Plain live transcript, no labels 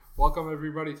Welcome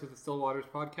everybody to the Still Waters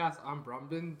podcast. I'm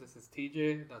Brumden. This is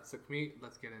TJ. That's Sukhmeet.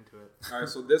 Let's get into it. All right,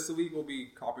 so this week we'll be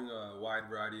covering a wide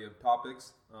variety of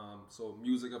topics. So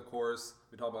music, of course.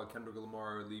 We talk about Kendrick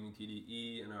Lamar leaving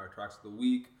TDE and our tracks of the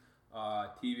week.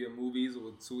 TV and movies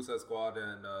with Suicide Squad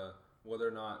and whether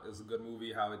or not it's a good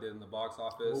movie, how it did in the box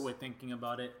office. What we're thinking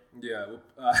about it. Yeah.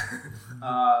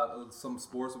 Some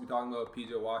sports we'll be talking about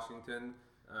PJ Washington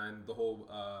and the whole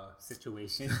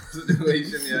situation,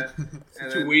 yeah.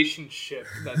 Situationship.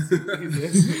 That's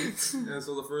and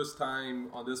so the first time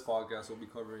on this podcast we'll be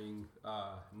covering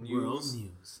news. World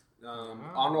news. I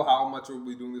don't know how much we'll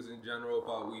be doing this in general,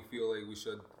 but we feel like we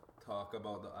should talk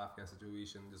about the Afghan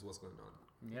situation, just what's going on.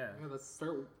 Yeah, let's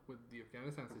start with the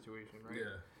Afghanistan situation, right?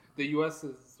 Yeah. The U.S.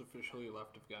 has officially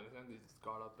left Afghanistan. They just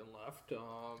got up and left.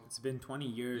 It's been 20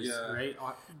 years, Yeah. right?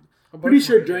 I'm pretty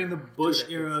sure during the Bush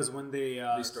decades. eras when they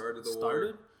started the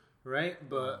war. Right?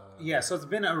 But so it's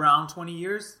been around 20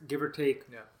 years, give or take.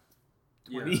 Yeah.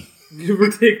 20. Yeah. Give or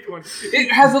take 20.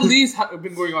 It has at least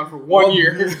been going on for one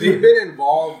year. They've been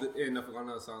involved in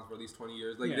Afghanistan for at least 20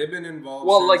 years. Like, they've been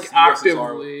involved like since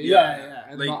actively. USSR. Yeah.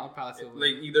 And like, not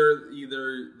passively. Like,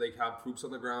 either like have troops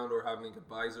on the ground or having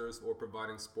advisors or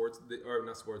providing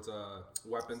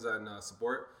weapons and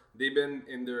support. They've been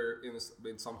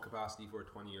in some capacity for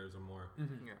 20 years or more.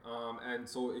 Mm-hmm. Yeah. And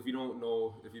so if you don't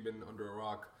know, if you've been under a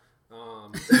rock,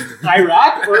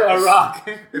 Iraq or Iraq?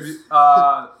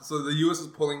 so the U.S. is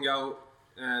pulling out,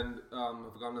 and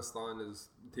Afghanistan is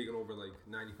taking over like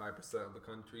 95% of the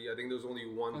country. I think there's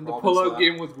only one. And the province pullout left.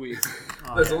 game was weak.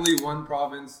 There's only one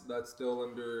province that's still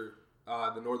under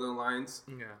the Northern Alliance.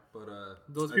 Yeah. But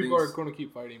those people are going to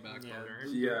keep fighting back.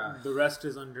 Yeah. The rest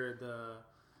is under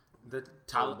the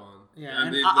Taliban. Yeah,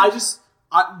 and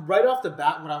I right off the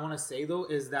bat, what I want to say though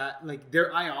is that like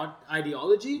their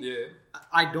ideology,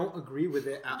 I don't agree with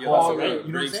it at all. That's Right? a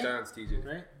great stance, TJ.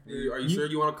 Right? Are you sure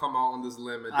you want to come out on this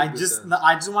limb? And I just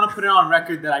want to put it on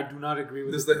record that I do not agree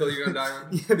with this. This the hill you're gonna die on.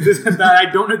 that I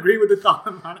don't agree with the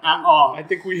Taliban at all. I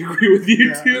think we agree with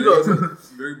you too, though.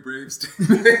 Very brave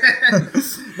statement.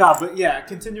 No, but yeah,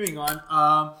 continuing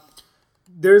on.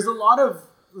 There's a lot of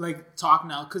like talk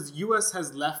now because U.S.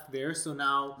 has left there, so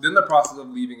now they're in the process of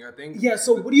leaving. I think. Yeah.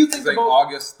 So what do you think it's about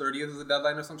August 30th is the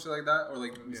deadline or something like that, or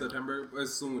like September?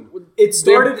 It's soon. It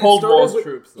started with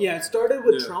troops. Yeah, it started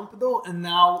with Trump though, and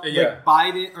now like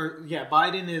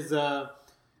Biden is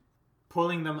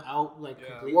pulling them out like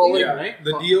completely. Well, right?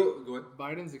 The deal. Go ahead.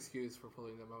 Biden's excuse for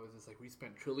pulling them out is just like we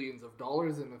spent trillions of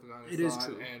dollars in Afghanistan, it is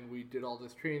true. And we did all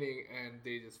this training, and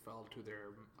they just fell to their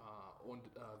own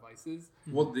vices.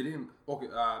 Well, they didn't. Okay,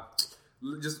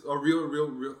 just a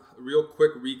real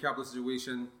quick recap of the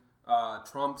situation.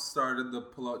 Trump started the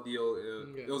pullout deal.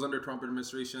 It was under Trump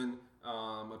administration.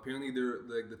 Apparently,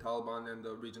 the Taliban and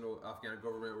the regional Afghan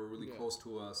government were really close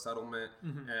to a settlement.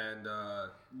 Mm-hmm. And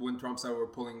when Trump said we're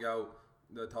pulling out,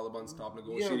 the Taliban stopped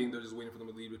negotiating. Yeah. They're just waiting for them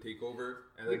to leave to take over.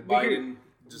 And then Biden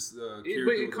just but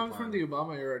it comes from the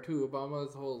Obama era too.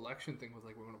 Obama's whole election thing was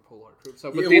like we're going to pull our troops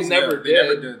out, but they never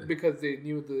did because they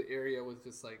knew the area was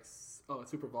just like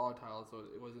super volatile, so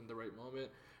it wasn't the right moment.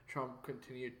 Trump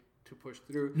continued to push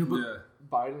through.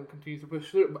 Biden continues to push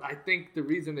through. But I think the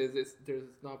reason is there's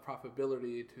not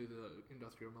profitability to the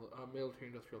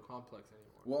military-industrial complex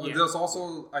anymore. Well, there's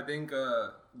also I think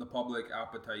the public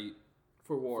appetite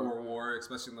for war,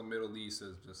 especially in the Middle East,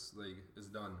 is just like is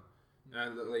done.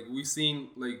 And like we've seen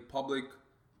like public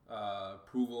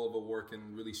approval of a war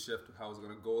can really shift how it's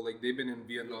gonna go. Like they've been in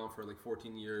Vietnam for like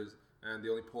 14 years and they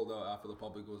only pulled out after the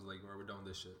public was like, we're done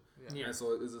with this shit. Yeah. And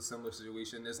so it's a similar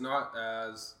situation. It's not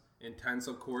as intense,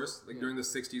 of course, like during the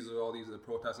 60s with all these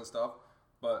protests and stuff.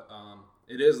 But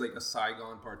it is like a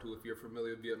Saigon part two if you're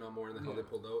familiar with Vietnam more than how they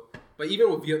pulled out. But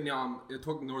even with Vietnam, it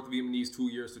took North Vietnamese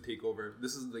 2 years to take over.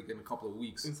 This is like in a couple of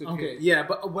weeks. Okay, yeah,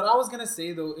 but what I was gonna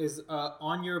say though is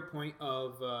on your point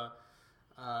of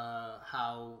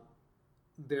how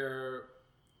the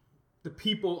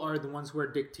people are the ones who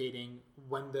are dictating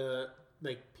when the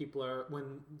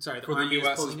army is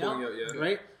pulling out,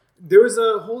 right? There was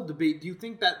a whole debate. Do you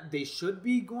think that they should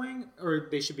be going or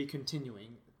they should be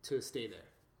continuing to stay there?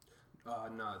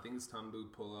 No, I think it's time to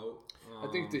pull out.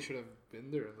 I think they should have been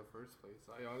there in the first place.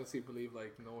 I honestly believe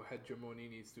like no hegemony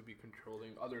needs to be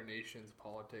controlling other nations'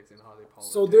 politics and how they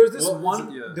politics. So there's this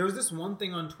there was this one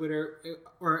thing on Twitter,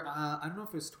 or I don't know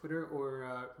if it's Twitter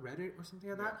or Reddit or something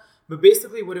like that. But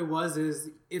basically, what it was is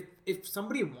if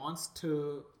somebody wants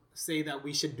to say that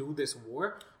we should do this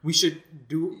war, we should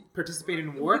participate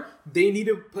in war, they need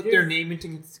to put their name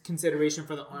into consideration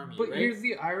for the army. But right? Here's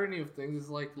the irony of things: is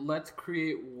like, let's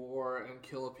create war and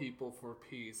kill people for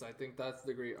peace. I think that's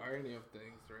the great irony of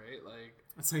things, right? Like,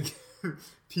 it's like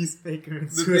peacemaker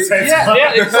and suicide.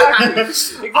 Yeah,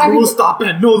 exactly. I will stop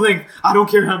at no length. I don't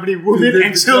care how many women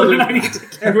and children I need to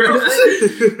care.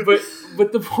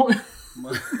 But the point.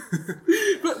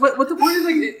 but the point is,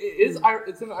 like,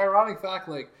 it's an ironic fact,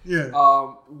 like,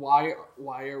 why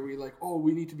are we like, oh,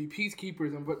 we need to be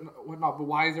peacekeepers and whatnot, but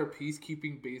why is our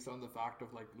peacekeeping based on the fact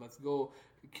of like, let's go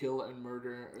kill and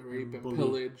murder, rape and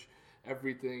pillage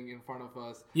everything in front of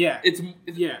us? It's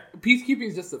peacekeeping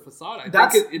is just a facade. I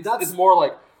think it's more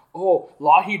like, oh,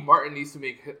 Lockheed Martin needs to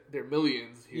make their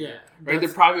millions here, right? The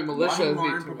private militias. Lockheed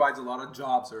Martin provides a lot of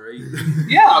jobs, right?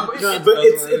 But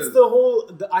it's the whole.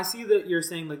 I see that you're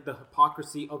saying like the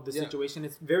hypocrisy of the situation.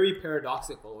 It's very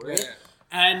paradoxical, right?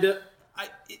 And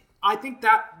I think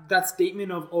that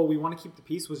statement of, oh, we want to keep the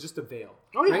peace was just a veil.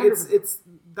 Oh yeah, right? It's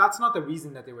that's not the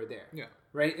reason that they were there. Yeah.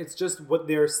 Right? It's just what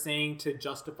they're saying to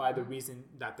justify the reason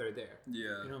that they're there. Yeah. You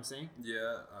know what I'm saying? Yeah,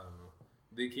 I don't know.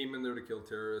 They came in there to kill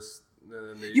terrorists.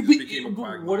 And they just became a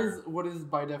quagmire. What is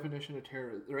by definition a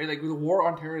terrorist, right? Like, the war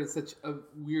on terror is such a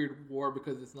weird war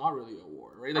because it's not really a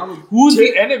war, right? Like, who's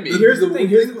the enemy? Here's the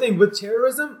thing. With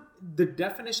terrorism, the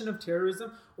definition of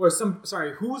terrorism,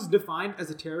 who's defined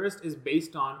as a terrorist is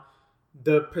based on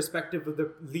the perspective of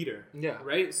the leader. Yeah.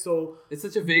 Right? So it's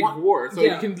such a vague war. So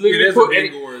you can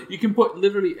literally you can put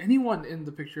literally anyone in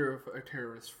the picture of a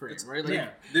terrorist frame, right?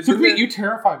 Like, you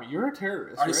terrify me. You're a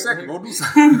terrorist. Are you sick? Like, do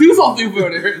something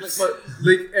about it. But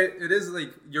like, it is like,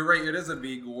 you're right. It is a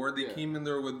vague war. They came in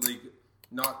there with like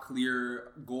not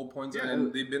clear goal points,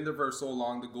 and they've been there for so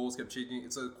long. The goals kept changing.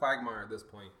 It's a quagmire at this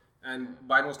point. And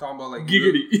Biden was talking about like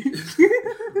giggity.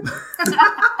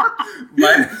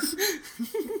 That's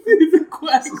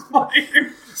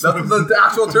the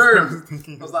actual term.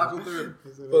 That's the actual term.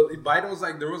 But Biden was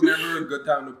like, there was never a good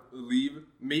time to leave.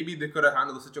 Maybe they could have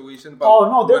handled the situation.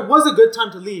 But there was a good time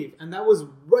to leave, and that was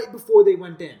right before they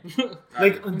went in.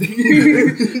 Like,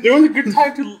 there was a good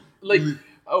time to like.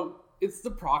 Oh, it's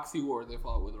the proxy war they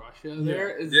fought with Russia.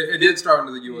 It did start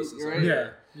under the U.S. Right?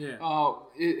 Yeah.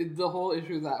 The whole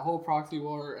issue, that whole proxy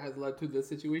war has led to this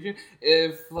situation.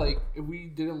 If we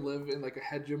didn't live in like a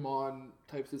hegemon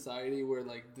type society where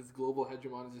like this global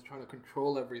hegemon is just trying to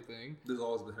control everything. There's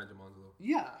always been hegemons though.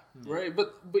 Yeah, right.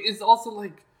 But it's also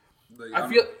like I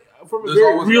feel from a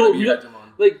very real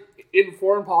like in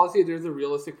foreign policy, there's a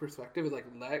realistic perspective. It's like,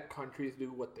 let countries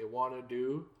do what they want to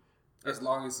do. As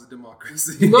long as it's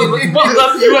democracy. No, that's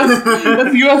U.S.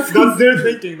 That's U.S. That's their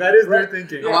thinking. That is their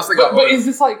thinking. Yeah. But it's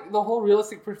just like the whole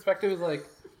realistic perspective is like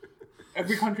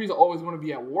every country is always going to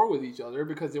be at war with each other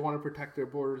because they want to protect their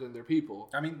borders and their people.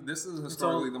 I mean, this is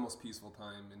historically the most peaceful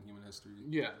time in human history.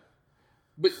 Yeah.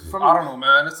 But I don't know,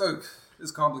 man.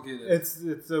 It's complicated.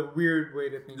 It's a weird way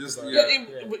to think about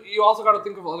it. But you also got to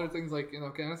think of other things like in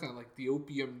Afghanistan, like the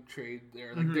opium trade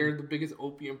there. Like they're the biggest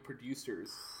opium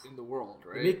producers in the world,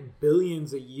 right? They make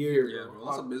billions a year. Yeah, bro.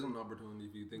 That's a business opportunity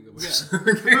if you think about it.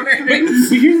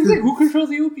 But here's the thing: who controls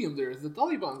the opium there? It's the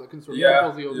Taliban that controls the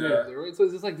opium there, right? So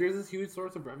it's just like there's this huge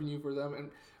source of revenue for them,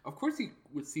 and of course you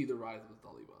would see the rise of the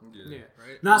Taliban. Yeah.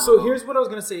 Right. Now, so here's what I was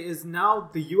gonna say: is now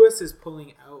the U.S. is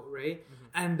pulling out, right?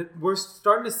 And we're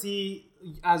starting to see,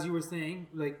 as you were saying,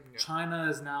 like China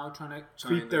is now trying to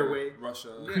creep their way. Russia.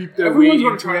 Everyone's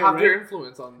going to try to have their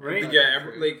influence on, right? Yeah,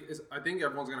 I think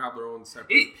everyone's going to have their own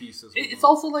separate pieces. It's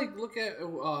also like, look at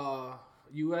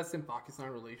U.S. and Pakistan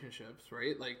relationships,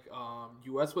 right? Like,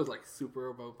 U.S. was like super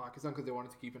about Pakistan because they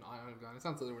wanted to keep an eye on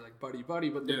Afghanistan, so they were like buddy.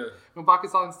 But then when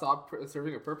Pakistan stopped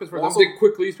serving a purpose for them, they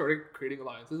quickly started creating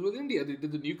alliances with India. They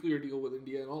did the nuclear deal with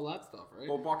India and all that stuff, right?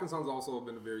 Well, Pakistan's also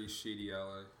been a very shady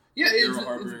ally. Yeah,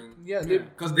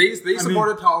 because they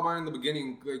supported Taliban in the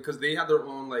beginning because they had their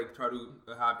own try to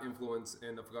have influence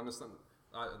in Afghanistan.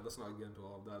 Let's not get into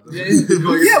all of that. But it's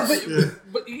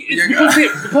because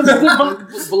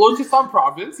it's the Balochistan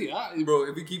province, Bro,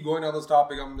 if we keep going on this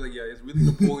topic, I'm like, it's really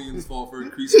Napoleon's fault for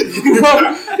increasing.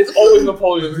 It's always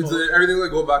Napoleon's fault. Everything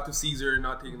go back to Caesar and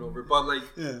not taking over. But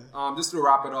just to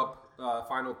wrap it up,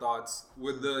 final thoughts.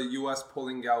 With the U.S.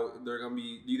 pulling out, do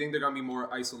you think they're gonna be more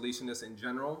isolationist in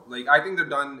general? I think they're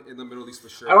done in the Middle East for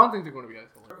sure. I don't think they're going to be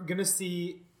isolated. We're gonna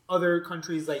see other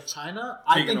countries like China.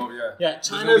 Taking over,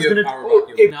 China is gonna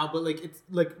now, but it's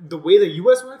like the way the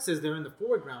U.S. works is they're in the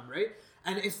foreground, right?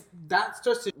 And if that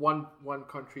starts to one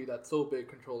country that's so big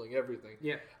controlling everything,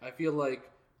 I feel like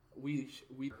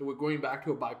we're going back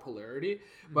to a bipolarity,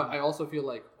 but I also feel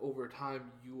like over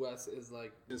time U.S. is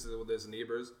like this is with its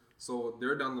neighbors, so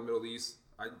they're down in the Middle East.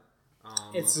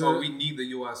 we need the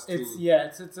U.S. to.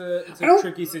 It's a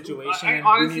tricky situation.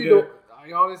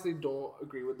 I honestly don't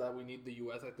agree with that. We need the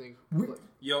U.S. I think.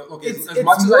 As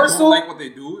much as I don't like what they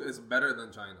do, it's better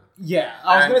than China. Yeah,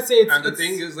 I was gonna say. The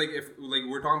thing is, like, if like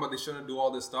we're talking about, they shouldn't do all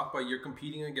this stuff, but you're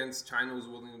competing against China, who's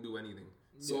willing to do anything.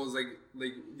 So it's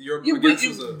like you're against.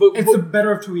 It's the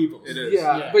better of two evils. It is.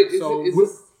 Yeah. But is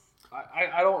this?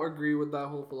 I don't agree with that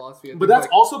whole philosophy. But that's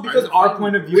also because our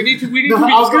point of view. We need to.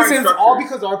 I was gonna say it's all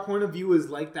because our point of view is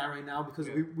like that right now because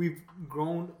we've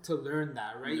grown to learn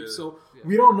that, right? Yeah. So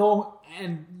we don't know,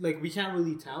 and like we can't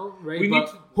really tell, right?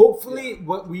 Hopefully,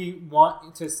 what we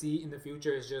want to see in the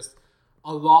future is just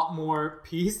a lot more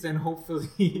peace, and hopefully,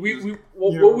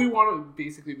 what we want to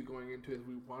basically be going into is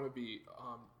we want to be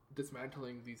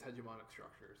dismantling these hegemonic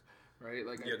structures. Right,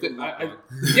 like it's not going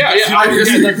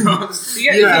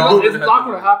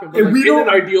to happen. But in an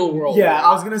ideal world,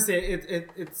 I was gonna say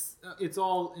it's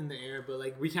all in the air, but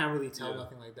like we can't really tell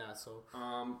nothing like that. So,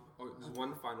 just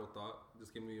one final thought,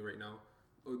 just give me right now.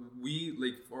 We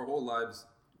like our whole lives,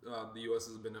 the U.S.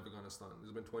 has been Afghanistan.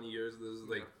 It's been 20 years. This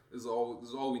is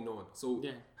all we know. So,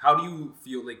 how do you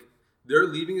feel like? They're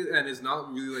leaving it, and it's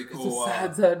not really like it's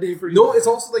a sad day for you. No, it's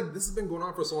also like this has been going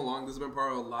on for so long. This has been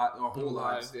part of our whole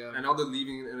lives, and now they're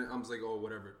leaving, and I'm just like,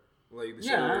 whatever. Like,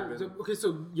 okay,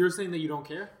 so you're saying that you don't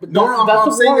care? But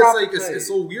I'm saying it's like it's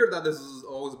so weird that this has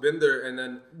always been there, and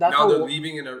then now they're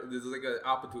leaving, and there's like an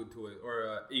aptitude to it,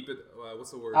 or what's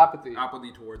the word?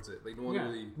 Apathy towards it. Like no one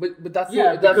really. But that's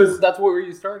where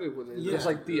you started with it. It's just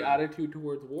like the attitude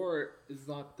towards war is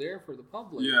not there for the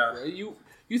public. Yeah, right?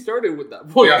 You started with that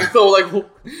point, so like.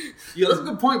 That's a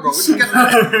good point, bro. We should get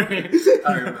that.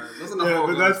 All right, man. That's enough.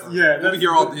 We'll be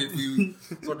here all day if you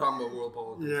start talking about world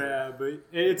politics. Yeah, but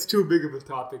it's too big of a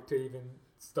topic to even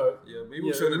start. Yeah, maybe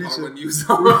we shouldn't talk about news.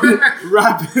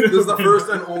 Wrap it. This is the first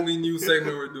and only news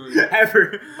segment we're doing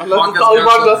ever. Unless the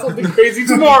Taliban does something crazy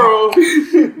tomorrow.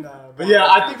 But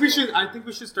I think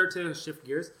we should start to shift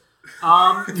gears.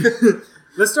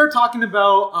 Let's start talking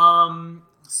about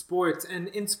sports. And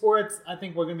in sports, I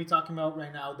think we're going to be talking about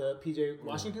right now the PJ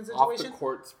Washington situation.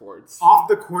 Off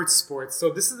the court sports. So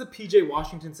this is the PJ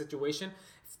Washington situation.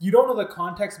 You don't know the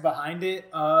context behind it.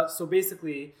 So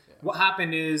basically, what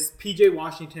happened is PJ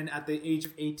Washington, at the age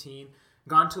of 18,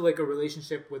 got into like a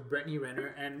relationship with Brittany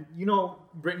Renner. And you know,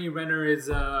 Brittany Renner is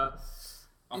a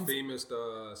famous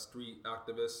street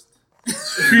activist.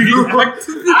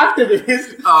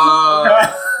 Activist.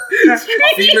 A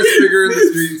famous figure in the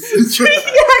streets.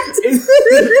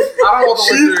 I don't know the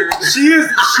word. She is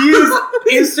she's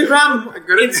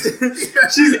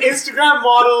Instagram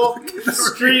model,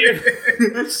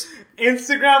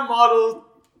 Instagram model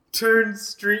turned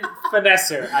street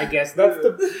finesser. I guess that's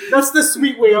the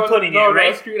sweet way of putting it,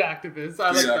 right? No, street activist.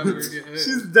 I like that word. Yeah.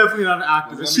 She's definitely not an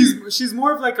activist. She's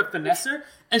more of like a finesser,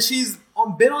 and she's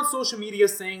been on social media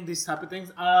saying these type of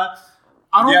things.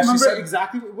 I don't remember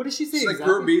exactly. What did she say? She's like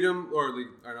verbatim, or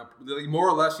like more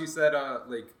or less, she said,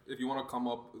 like, if you want to come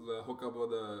up, hook up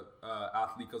with a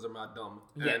athlete because they're mad dumb.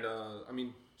 Yeah. And, I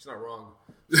mean, she's not wrong.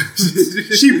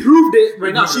 She proved it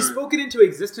right now. She spoke it into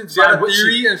existence. She had a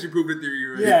theory, and she proved the theory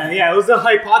right. Yeah. It was a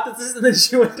hypothesis, and then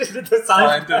she went into the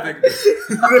scientific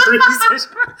the research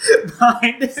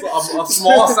behind it. So a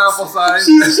small sample size.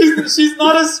 She's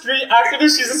not a street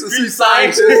activist. She's a street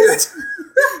scientist.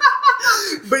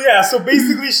 But yeah, so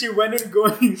basically she went in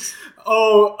going,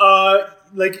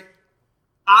 like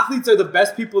athletes are the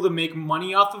best people to make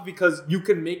money off of because you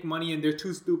can make money and they're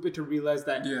too stupid to realize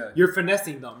that you're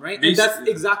finessing them, right? And that's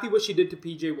exactly what she did to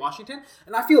PJ Washington.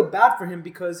 And I feel bad for him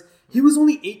because he was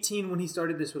only 18 when he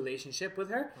started this relationship with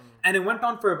her. And it went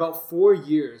on for about 4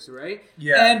 years, right?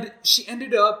 Yeah. And she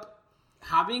ended up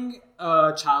having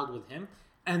a child with him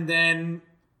and then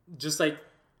just like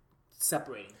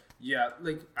separating. Yeah,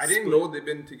 like, I didn't know they've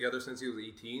been together since he was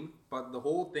 18, but the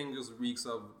whole thing just reeks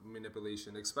of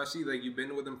manipulation, especially, like, you've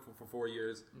been with him for 4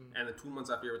 years, and then 2 months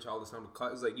after you have a child, it's time to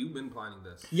cut. It's like, you've been planning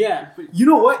this. Yeah. You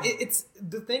know what? It's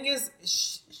the thing is,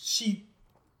 she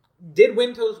did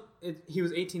win till he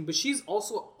was 18, but she's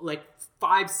also, like,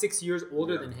 5-6 years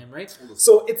older than him, right?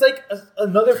 So it's like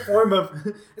another form of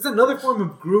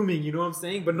grooming, you know what I'm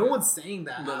saying? But no one's saying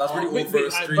that. No, that's pretty old for a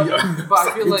street. But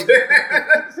I feel like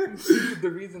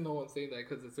the reason no one's saying that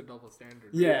because it's a double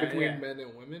standard between men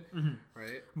and women,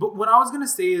 right? But what I was gonna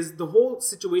say is the whole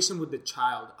situation with the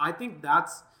child. I think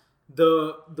that's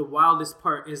the wildest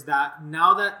part is that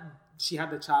now that she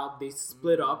had the child, they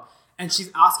split up. and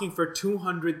she's asking for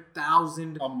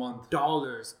 $200,000 a month.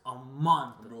 A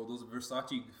month. Bro, those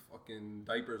Versace fucking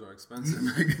diapers are expensive.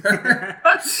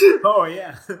 Oh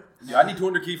yeah. Yeah, I need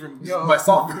 $200K from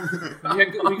myself.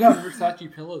 We got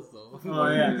Versace pillows though. Oh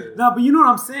yeah. No, but you know what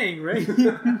I'm saying, right?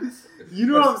 You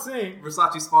know what I'm saying.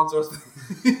 Versace sponsors.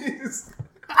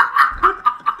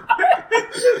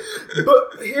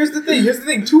 But here's the thing.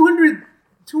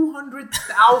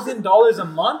 $200,000 a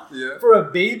month for a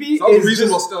baby is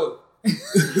reasonable still.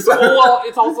 Well,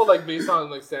 it's also like based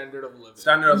on like standard of living.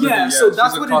 So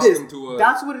that's what it is.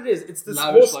 That's what it is. It's this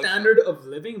whole standard of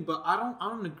living, but I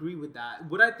don't agree with that.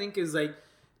 What I think is like,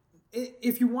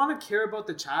 if you want to care about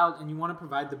the child and you want to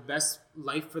provide the best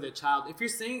life for the child, if you're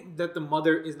saying that the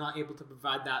mother is not able to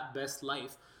provide that best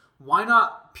life, why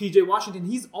not PJ Washington?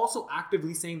 He's also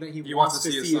actively saying that he wants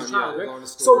to see his child, right?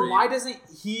 So why doesn't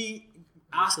he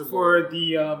ask for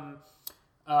the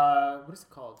what is it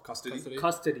called? Custody.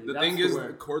 The thing is,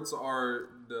 the courts are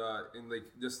in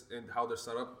how they're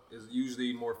set up is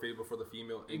usually more favorable for the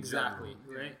female. Exactly.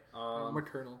 Right.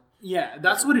 Maternal. Yeah,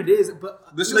 that's what it is.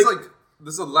 But this is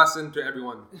this is a lesson to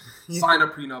everyone. Sign a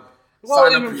prenup.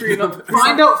 Well, sign a prenup.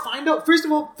 Find out. First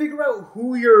of all, figure out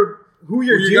who you're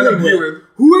dealing with.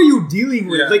 Who are you dealing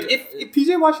with? Yeah. Like if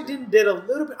PJ Washington did a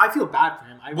little bit, I feel bad for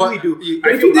him. I really do.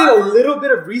 But if he did a little bit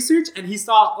of research and he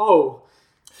saw,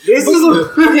 this is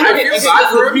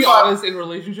to be honest, in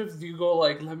relationships, do you go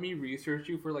like, let me research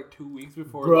you for like 2 weeks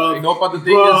before? Bro, no, but the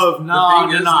thing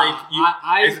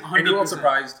is, anyone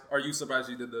surprised? Are you surprised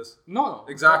you did this? No,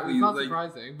 exactly. It's not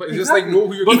surprising, but it's just like know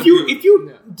who you're. If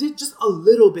you did just a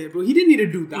little bit, bro, he didn't need to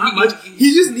do that much.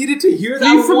 He just needed to hear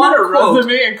that one quote.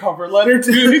 Resume and cover letter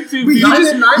to he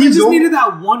just needed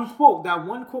that one quote. That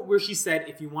one quote where she said,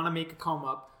 "If you want to make a come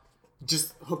up,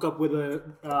 just hook up with a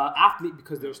athlete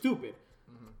because they're stupid."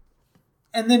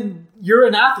 And then you're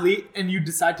an athlete and you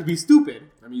decide to be stupid.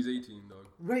 I mean, he's 18, dog.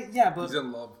 Right, yeah, but... He's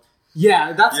in love.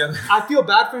 Yeah, I feel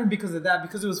bad for him because of that,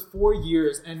 because it was 4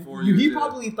 years. And he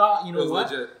probably thought, you know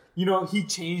what? Legit. You know, he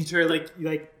changed her,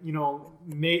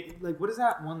 made... Like, what is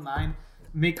that one line?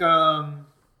 Make a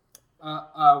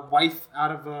wife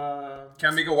out of a...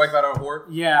 Can't make a wife out of a whore?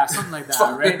 Yeah, something like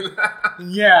that, right?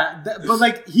 Yeah,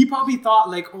 but, he probably thought,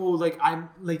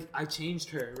 I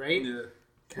changed her, right? Yeah.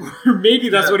 Or maybe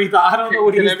that's what he thought. I don't know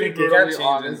what he was thinking. Really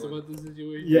honest about the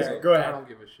situation. Yeah, go ahead. I don't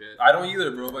give a shit. I don't either,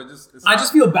 bro. But I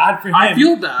just feel bad for him. I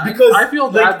feel bad because I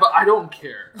feel bad, but I don't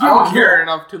care. I don't care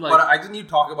enough to like. But I just need to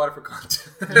talk about it for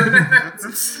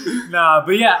content. Nah,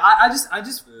 but yeah, I just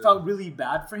felt really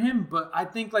bad for him. But I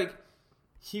think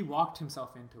he walked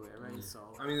himself into it, right? So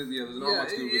I mean, there's not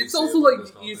much to really it's also like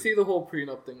you see the whole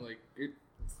prenup thing,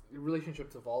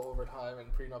 relationships evolve over time,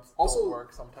 and prenups also don't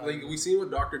work sometimes. Like we see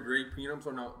with Dr. Dre, prenups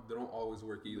they don't always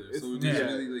work either. So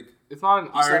usually it's not an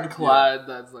ironclad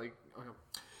that's like. Okay.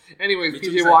 Anyways,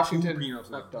 PJ Washington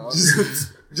fucked up.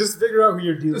 Just figure out who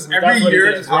you're dealing with. Every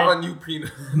year, just have a new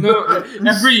prenup. No,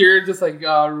 every year, just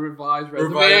revised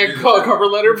resume and cover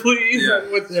letter, please.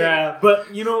 Yeah, but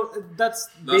that's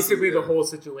basically the whole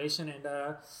situation, and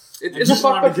it's a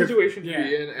fucked up situation to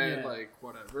be in, and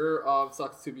whatever.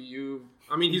 Sucks to be you.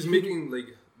 I mean, he's making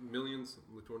millions,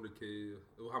 200K.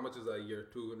 How much is that a year?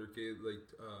 200K,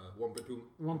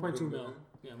 1.2 mil.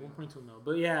 Yeah, 1.2 mil.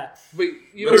 But yeah,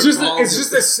 it's just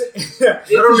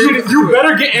you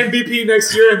better get MVP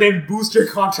next year and then boost your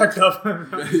contract up.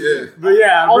 Yeah. But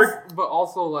yeah, but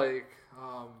also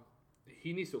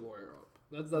he needs to lawyer up.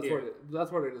 That's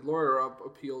what it is. Lawyer up,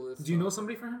 appeal this. Do you know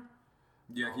somebody for him?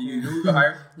 Yeah, you know who to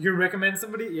hire. You recommend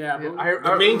somebody? Yeah.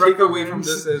 The main takeaway from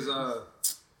this is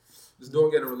just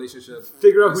don't get in a relationship.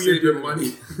 Figure out who you're your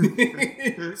money.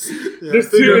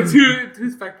 There's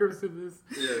two spectrums to this.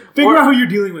 Yeah. Figure out who you're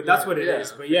dealing with. That's what it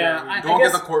is. But don't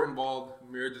get the court involved.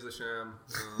 Marriage is a sham.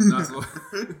 That's what.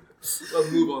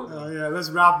 Let's move on.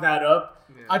 Let's wrap that up.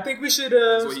 Yeah. I think we should.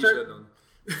 That's what you should have done.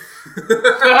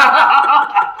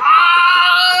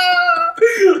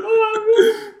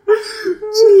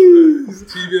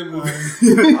 TV and movie.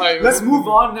 Let's move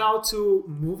on now to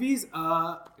movies.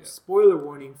 Spoiler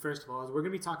warning, first of all, is we're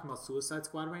going to be talking about Suicide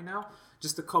Squad right now.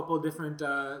 Just a couple of different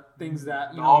things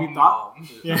that we thought.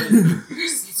 Yeah.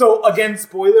 So again,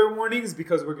 spoiler warnings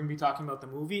because we're going to be talking about the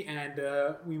movie and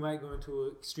we might go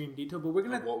into extreme detail, but we're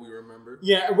going to what we remember.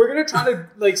 Yeah, we're going to try to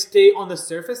stay on the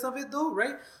surface of it though,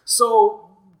 right?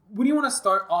 So what do you want to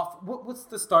start off? What's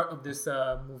the start of this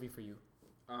movie for you?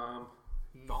 Nom.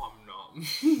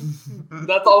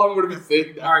 That's all I'm going to be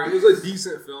saying. All right, it was a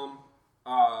decent film.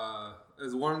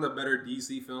 It's one of the better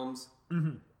DC films.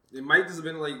 Mm-hmm. It might just have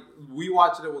been we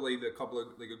watched it with a couple of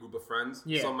a group of friends.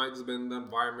 Yeah. So it might just have been the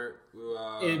environment.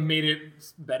 It made it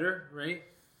better, right?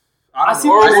 I don't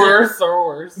know. Or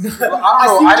worse. I don't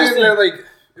know. I didn't like.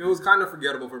 It was kind of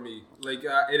forgettable for me. Like,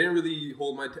 it didn't really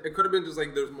hold my... It could have been just,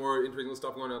 like, there's more interesting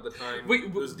stuff going on at the time.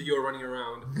 There's Dio running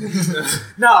around.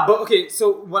 Nah, but, okay,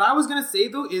 so what I was going to say,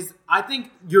 though, is I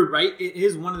think you're right. It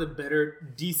is one of the better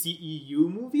DCEU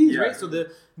movies, right? So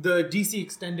the DC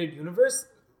Extended Universe,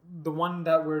 the one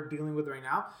that we're dealing with right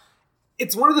now,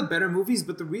 it's one of the better movies,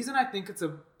 but the reason I think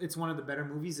it's one of the better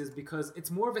movies is because it's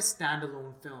more of a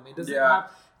standalone film. It doesn't have...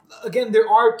 Again, there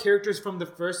are characters from the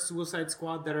first Suicide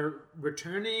Squad that are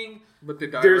returning, but they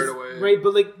died right away. Right,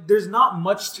 but like, there's not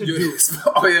much to do.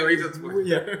 Oh yeah,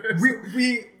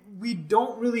 we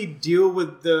don't really deal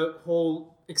with the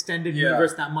whole extended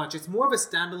universe that much. It's more of a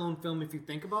standalone film if you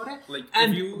think about it. Like,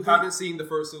 and if you haven't seen the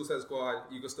first Suicide Squad,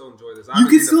 you can still enjoy this. You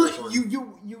can still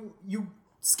you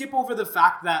skip over the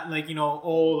fact that, like, you know,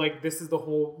 like, this is the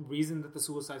whole reason that the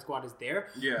Suicide Squad is there.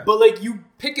 Yeah. But, like, you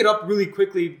pick it up really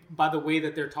quickly by the way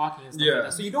that they're talking and stuff like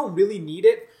that. So you don't really need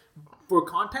it for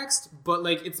context, but,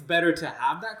 like, it's better to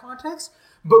have that context.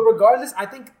 But regardless, I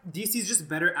think DC is just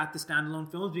better at the standalone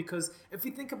films because if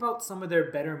you think about some of their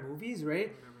better movies,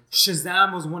 right?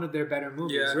 Shazam was one of their better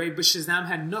movies, right? But Shazam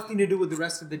had nothing to do with the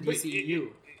rest of the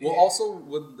DCEU. Well, also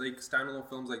with like standalone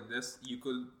films like this, you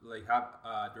could like have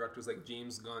directors like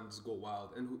James Gunn just go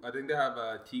wild, and I think they have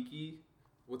Tiki.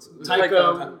 What's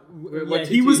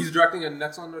he's directing a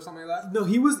next one or something like that. No,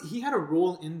 he had a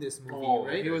role in this movie,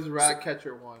 right? He was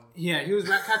Ratcatcher 1. Yeah, he was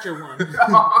Ratcatcher 1.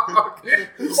 Okay.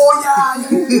 Oh yeah.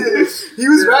 He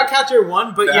was Ratcatcher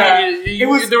 1, but it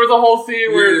was. There was a whole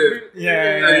scene where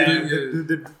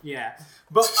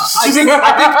But I think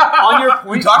on your point,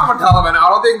 we talk about Taliban. I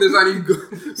don't think there's any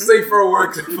safe for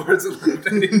work parts left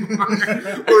anymore.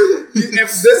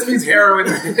 If this means heroin.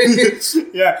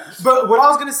 Yeah. But what I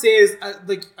was gonna say is,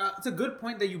 it's a good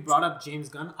point that you brought up James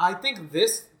Gunn. I think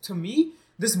this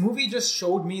movie just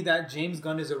showed me that James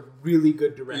Gunn is a really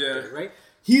good director, right?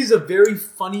 He's a very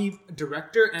funny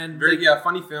director and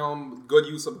funny film, good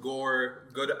use of gore,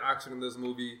 good action in this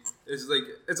movie. It's like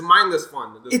it's mindless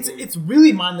fun. It's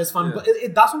really mindless fun, but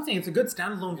that's what I'm saying. It's a good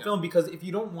standalone film because if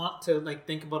you don't want to like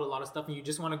think about a lot of stuff and you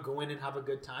just want to go in and have a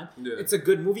good time, it's a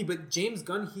good movie. But James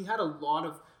Gunn, he had a lot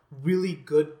of really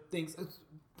good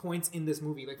points in this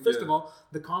movie. Like first of all,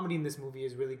 the comedy in this movie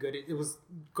is really good. It was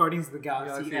Guardians of the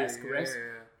Galaxy-esque, right?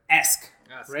 Esque,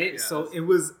 right? Yeah, so it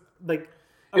was like.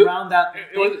 Around that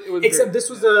it was except this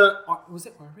was was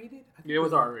it R-rated? Yeah, it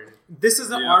was R-rated. This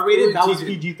is an R-rated. That was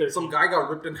PG-13. Some guy got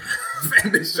ripped in half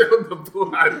and they showed the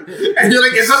blood. And you're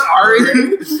like, is that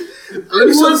R-rated? Let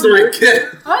me show this to my kid.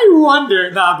 I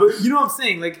wonder. Nah, but you know what I'm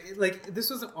saying? Like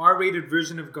this was an R-rated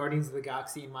version of Guardians of the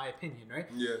Galaxy, in my opinion, right?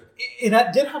 Yeah.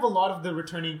 It did have a lot of the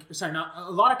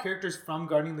a lot of characters from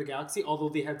Guardians of the Galaxy, although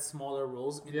they had smaller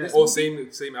roles in this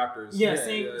movie. Same actors. Yeah,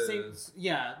 same.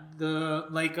 Yeah, the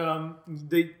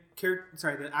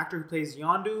actor who plays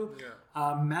Yondu,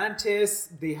 Mantis.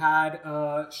 They had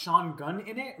Sean Gunn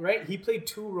in it, right? He played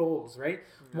 2 roles, right?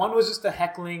 Yeah. One was just a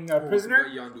heckling prisoner,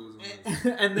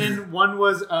 and then one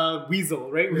was Weasel,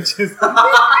 right? Which is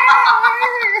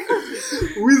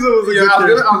Weasel was a good I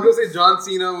was gonna say John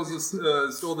Cena was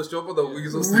stole the show, but the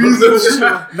Weasel stole the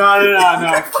show. No.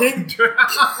 King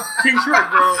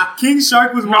Shark, bro. King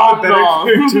Shark was one of the better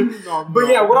characters. But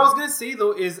yeah, what I was gonna say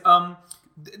though is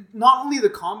not only the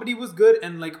comedy was good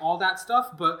and like all that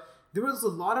stuff, but there was a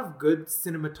lot of good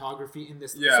cinematography in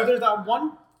this. Yeah. So there's that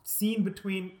one scene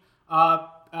between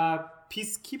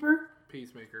Peacemaker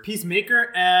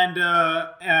and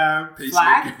Flag.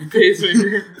 Flag and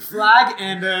Peacekeeper.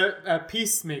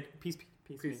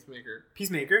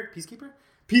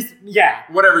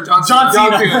 Whatever, John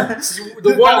Cena.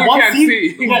 The one you can't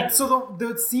see. Yeah, so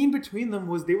the scene between them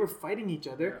was they were fighting each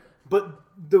other, but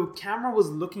the camera was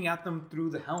looking at them through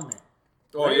the helmet.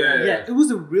 Oh, right? Yeah. It was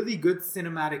a really good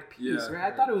cinematic piece,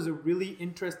 right? I thought it was a really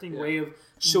interesting way of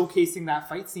showcasing that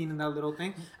fight scene and that little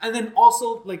thing. And then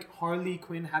also, like, Harley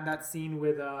Quinn had that scene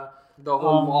with the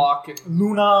whole walk and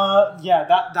Luna,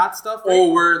 that stuff. Right?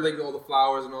 Oh, where like all the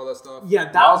flowers and all that stuff.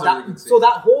 Yeah, that was a really good scene. So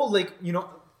that whole, like, you know,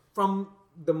 from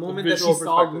the moment that she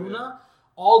saw Luna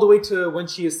all the way to when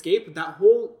she escaped,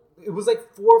 it was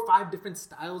like 4 or 5 different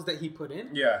styles that he put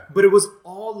in. Yeah. But it was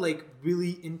all like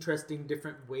really interesting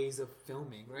different ways of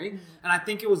filming, right? And I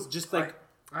think it was just like...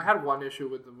 I had one issue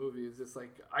with the movie. It's just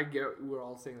like, I get, we're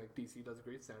all saying like DC does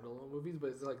great standalone movies,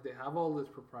 but it's like they have all this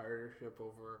proprietorship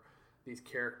over these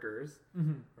characters,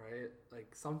 right?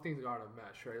 Like something's gotta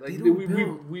mesh, right? Like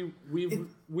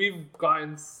we've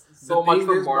gotten so much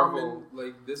from Marvel.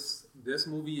 Like this this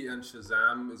movie and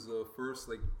Shazam is the first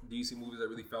like DC movies that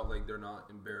really felt like they're not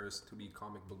embarrassed to be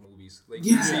comic book movies. Like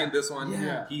you see in this one,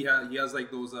 he has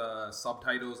like those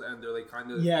subtitles, and they're like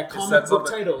kind of comic book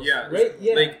titles. Right.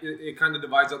 Yeah. Like it kind of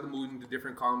divides up the movie into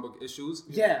different comic book issues.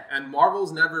 Yeah. And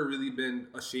Marvel's never really been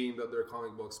ashamed of their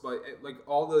comic books, but like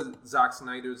all the Zack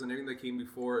Snyders and everything that came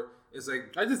before. It's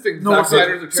like I just think Zack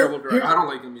Snyder's a terrible director. I don't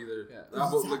like him either. Yeah.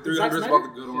 Like 300 is about the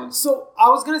good ones. So I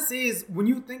was gonna say is when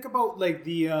you think about like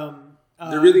the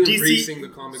they're really DC, embracing the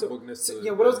comic bookness. What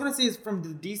I was gonna say is from the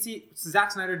DC.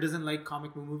 Zack Snyder doesn't like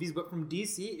comic book movies, but from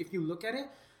DC, if you look at it,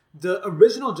 the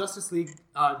original Justice League,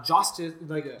 Justice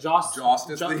League. Joss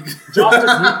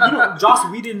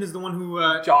Whedon is the one who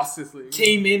Justice League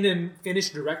came in and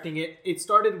finished directing it. It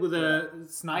started with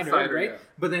Snyder, right? Yeah.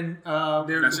 But then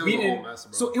Whedon. Mess,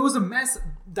 so it was a mess.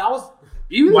 That was.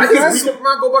 Why did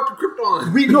Superman go back to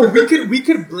Krypton? We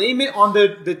could blame it on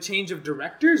the change of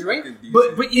directors, right?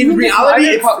 But in reality,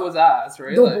 it was ass,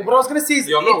 right? No, but what I was gonna say is,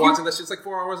 I'm not watching that shit's like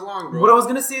 4 hours long, bro. What I was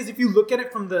gonna say is, if you look at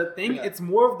it from the thing, it's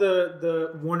more of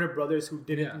the Warner Brothers who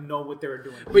didn't know what they were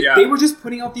doing. But they were just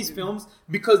putting out these films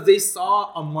because they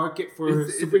saw a market for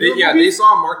superhero movies. They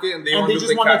saw a market and they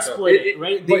just wanted to exploit it,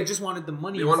 right? They just wanted the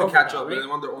money. They wanted to catch up. They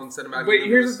want their own cinematic. But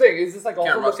here's the thing: is this like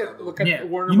also look at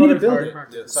Warner Brothers hiring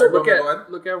practices? So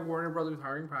look at Warner Brothers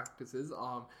hiring practices.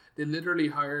 They literally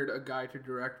hired a guy to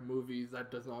direct movies that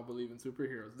does not believe in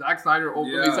superheroes. Zack Snyder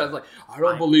openly says like, I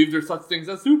don't believe there's such things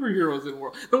as superheroes in the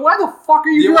world. Then why the fuck are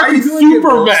you doing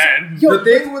Superman? The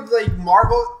thing with like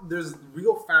Marvel, there's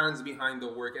real fans behind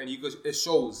the work, and it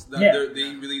shows that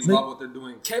they really love what they're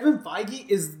doing. Kevin Feige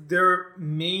is their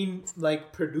main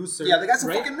like producer. Yeah, the guy's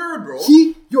a fucking nerd, bro.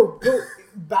 Bro,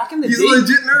 back in the He's a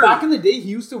legit nerd. Back in the day,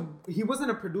 he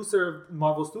wasn't a producer of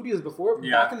Marvel Studios before.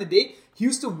 Yeah. Back in the day, he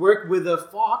used to work with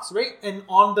Fox, right? And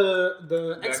on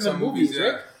the X-Men movies,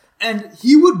 right? And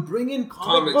he would bring in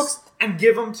comic books and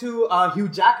give them to Hugh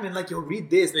Jackman, like, yo, read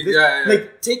this.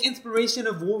 Like, take inspiration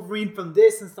of Wolverine from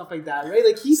this and stuff like that, right?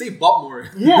 Like, say Bob more.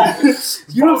 Yeah.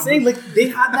 You know what I'm saying? Like, they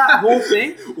had that whole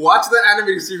thing. Watch the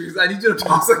animated series. I need you to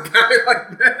toss a guy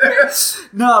like that.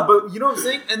 Nah, but you know what I'm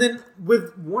saying? And then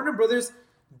with Warner Brothers,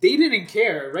 they didn't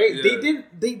care, right? Yeah.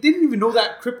 They didn't even know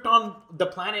that Krypton, the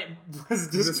planet, was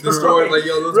destroyed. Like,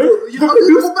 yo, let's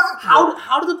go back.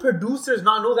 How do the producers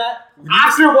not know that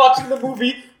after watching the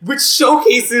movie, which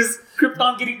showcases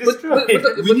Krypton getting destroyed? But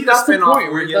that's the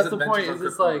point. That's the point. Is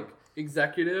it's like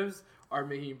executives are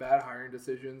making bad hiring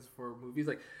decisions for movies.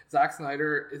 Like Zack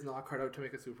Snyder is not cut out to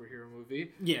make a superhero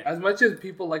movie. Yeah. As much as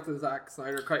people like the Zack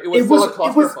Snyder cut, it was still a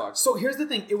clusterfuck. So here's the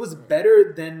thing: it was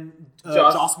better than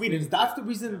Joss Whedon's. That's the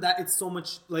reason that it's so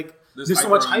much like there's so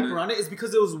much hype around it. Is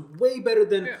because it was way better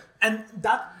than, and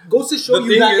that goes to show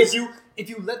you that if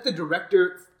you let the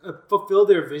director fulfill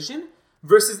their vision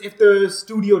versus if the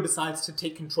studio decides to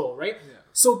take control, right? Yeah.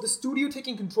 So the studio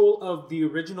taking control of the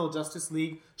original Justice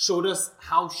League showed us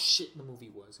how shit the movie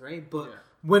was, right? But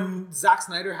when Zack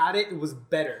Snyder had it, it was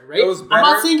better, right? It was better.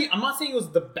 I'm not saying it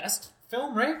was the best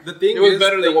film, right? The thing is,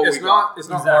 better than what we got. It's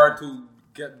not hard to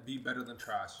be better than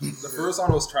trash. The first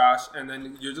one was trash, and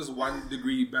then you're just 1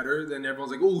 degree better. Then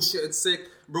everyone's like, "Oh shit, it's sick,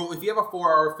 bro." If you have a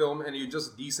 4-hour film and you're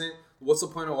just decent, what's the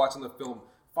point of watching the film?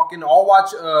 Fucking, I'll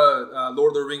watch Lord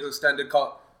of the Rings extended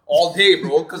cut all day,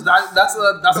 bro, because that's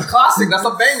a classic. That's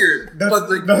a banger. That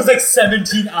was like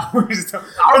 17 hours for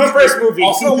the first movie.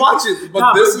 I'll still watch it,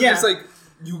 but this is just like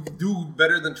you do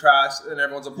better than trash, and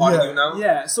everyone's applauding you now.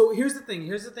 Yeah. So here's the thing.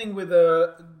 Here's the thing with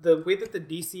the way that the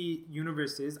DC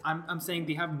universe is. I'm saying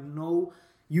they have no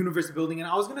universe building, and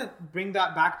I was gonna bring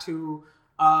that back to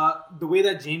the way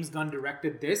that James Gunn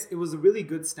directed this. It was a really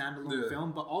good standalone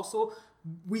film, but also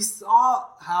we saw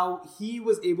how he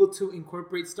was able to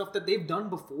incorporate stuff that they've done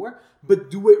before,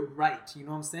 but do it right. You know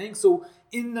what I'm saying? So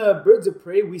in Birds of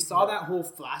Prey, we saw that whole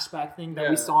flashback thing that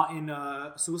we saw in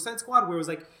Suicide Squad, where it was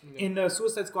like in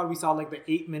Suicide Squad, we saw like the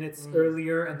 8 minutes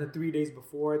earlier and the 3 days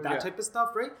before, that type of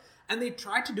stuff, right? And they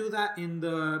tried to do that in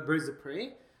the Birds of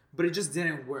Prey, but it just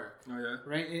didn't work. Oh, yeah.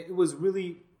 Right? It was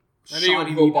really I didn't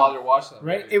even go bother watching that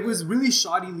right? Movie, it was really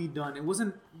shoddily done. It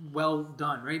wasn't well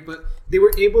done, right? But they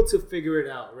were able to figure it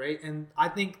out, right? And I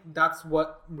think that's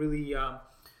what really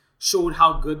showed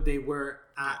how good they were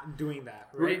at doing that,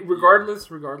 right? Regardless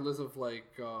of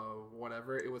like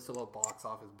whatever, it was still a box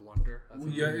office blunder.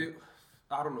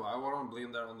 I don't know. I won't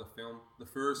blame that on the film. The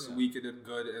first week it did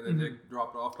good, and then it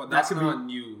dropped off. But that's not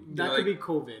new. That could be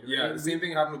COVID. Right? Yeah, the same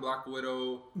thing happened to Black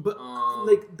Widow. But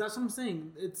like that's what I'm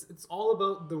saying. It's all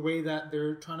about the way that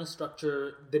they're trying to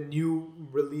structure the new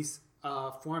release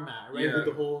format, right? Yeah. With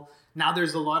the whole now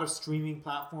there's a lot of streaming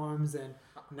platforms, and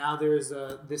now there's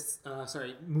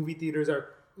movie theaters are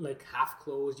like half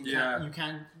closed. You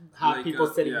can't have people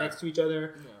sitting next to each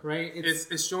other, right?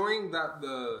 It's showing that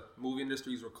the movie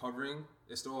industry is recovering.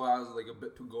 It still has like a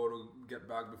bit to go to get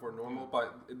back before normal,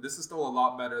 but this is still a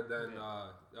lot better than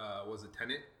was it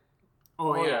Tenet?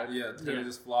 Oh yeah, Tenet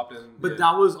just flopped in. But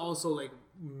that was also like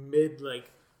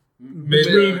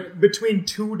between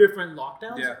two different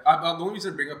lockdowns. Yeah, the only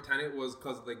reason I bring up Tenet was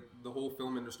because like the whole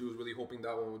film industry was really hoping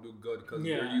that one would do good because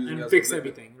they're using it as fix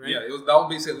everything, right? Yeah, that was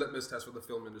basically a litmus test for the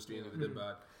film industry, and it did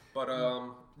bad. But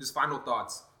just final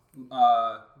thoughts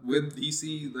with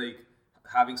DC like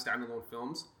having standalone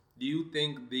films. Do you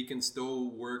think they can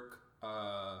still work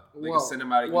a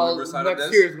cinematic universe out of this?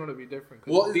 Next year is going to be different.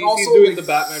 Well, DC's also doing the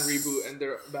Batman reboot, and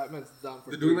their Batman's done for.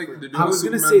 They're doing I was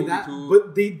going to say that, too.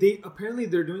 But they apparently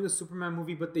they're doing a Superman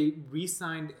movie, but they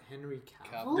re-signed Henry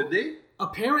Cavill. Did they?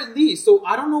 Apparently, so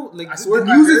I don't know. Like the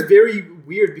news is very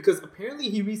weird because apparently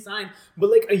he re-signed, but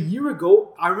like a year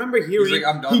ago, I remember hearing like,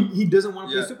 I'm done. He doesn't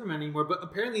want to play Superman anymore. But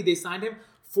apparently, they signed him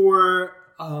for.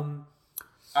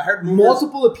 I heard rumors,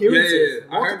 multiple appearances.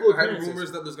 I heard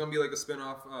rumors that there's gonna be like a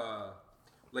spin-off.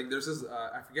 Like there's this,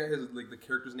 I forget the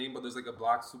character's name, but there's like a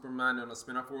black Superman in a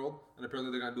spin-off world, and apparently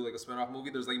they're gonna do like a spin-off movie.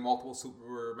 There's like multiple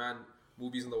Superman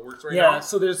movies in the works right now. Yeah,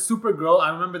 so there's Supergirl. I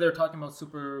remember they were talking about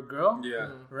Supergirl. Yeah.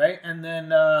 Right, and then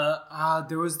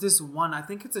there was this one. I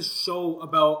think it's a show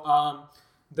about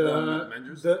the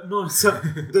Avengers. the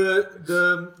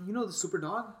you know the super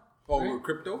dog. Oh, right?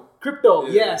 Crypto.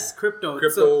 Yes, Crypto.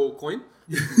 Coin.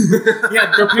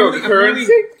 Yeah,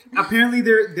 apparently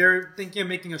they're thinking of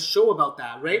making a show about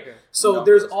that, right? Okay. So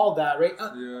there's all that, right?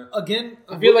 Again,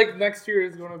 I feel like next year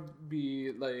is going to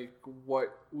be like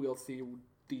what we'll see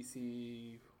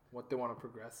DC, what they want to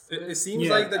progress. It seems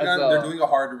like they're doing a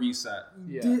hard reset.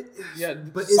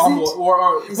 But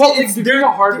they're doing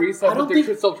a hard reset, but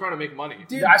they're still trying to make money.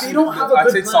 They don't have a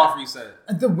good plan. Soft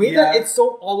reset. The way that it's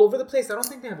so all over the place, I don't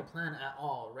think they have a plan at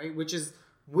all, right? Which is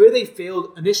where they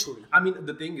failed initially. I mean,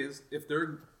 the thing is, if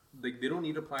they're like, they don't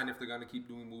need a plan if they're gonna keep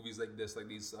doing movies like this, like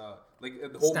these, like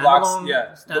the whole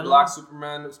the Black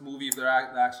Superman movie. If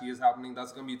that actually is happening,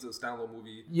 that's gonna be a standalone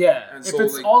movie. Yeah, and if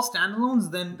it's all standalones,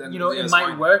 then you know it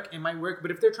might work. It might work,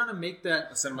 but if they're trying to make the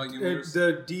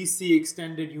DC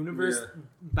extended universe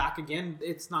back again,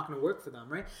 it's not gonna work for them,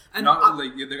 right? And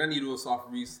they're gonna need to do a soft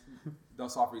reset.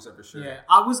 Soft reset for sure. Yeah,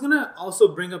 I was gonna also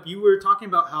bring up. You were talking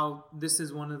about how this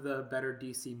is one of the better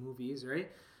DC movies,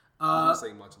 right? I'm not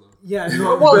saying much though. Yeah,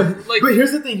 no, but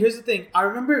here's the thing. I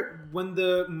remember when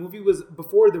the movie was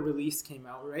before the release came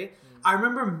out, right? I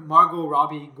remember Margot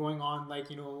Robbie going on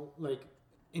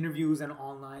interviews and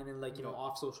online and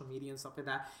off social media and stuff like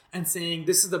that, and saying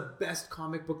this is the best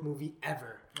comic book movie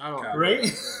ever.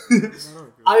 Right?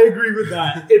 I agree with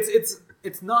that.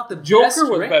 It's not the Joker best,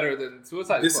 was right? better than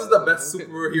Suicide Squad. This is the best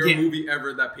superhero movie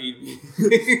ever that paid me.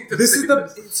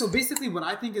 So basically what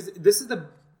I think is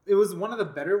it was one of the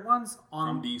better ones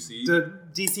on from DC. The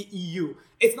DCEU.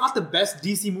 It's not the best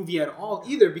DC movie at all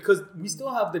either because we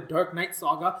still have the Dark Knight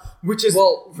Saga, which is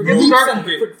forget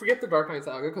the Dark Knight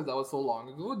Saga because that was so long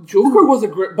ago. Joker was a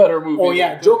better movie. Oh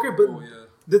yeah, Joker. But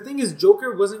the thing is,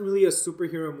 Joker wasn't really a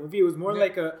superhero movie. It was more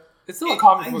like a. It's still a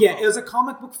comic book. Yeah, it was a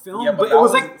comic book film, but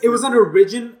it was an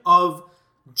origin of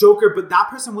Joker. But that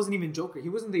person wasn't even Joker. He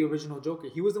wasn't the original Joker.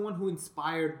 He was the one who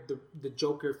inspired the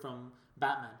Joker from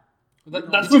Batman.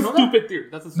 That's a stupid theory.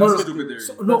 That's a stupid theory.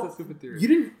 That's a stupid theory. You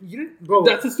didn't, bro.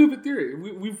 That's a stupid theory.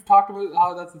 We've talked about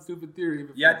how that's a stupid theory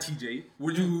before. Yeah, TJ.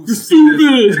 Would you see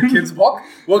this in a kid's book?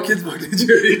 What kid's book did you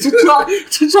read?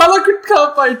 T'Challa could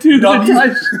come by two.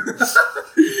 A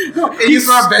is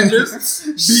for Avengers.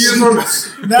 B is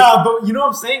for... Nah, but you know what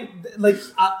I'm saying?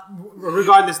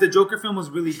 Regardless, the Joker film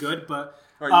was really good, but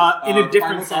in a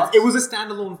different sense. Thoughts? It was a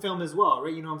standalone film as well,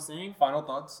 right? You know what I'm saying? Final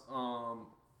thoughts.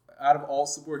 Out of all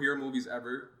superhero movies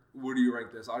ever, where do you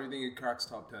rank this? How do you think it cracks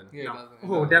top 10? Yeah,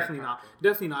 no. Definitely not.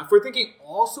 Definitely not. If we're thinking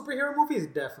all superhero movies,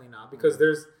 definitely not. Because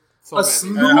there's a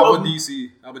slew How about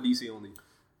DC? How about DC only?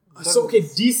 So, okay,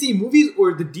 DC movies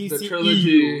or the DCEU? The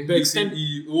trilogy. The extended...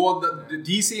 Well, the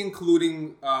DC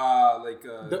including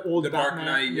the old the Dark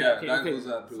Knight. That goes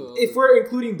up too. So, if we're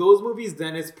including those movies,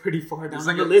 then it's pretty far down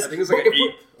on the list. I think it's like an 8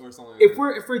 or something like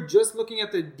that. If we're just looking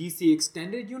at the DC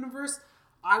extended universe,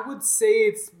 I would say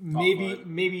it's maybe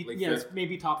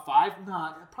top 5.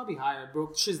 Nah, probably higher, bro.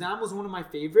 Shazam was one of my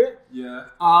favorite. Yeah.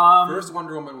 First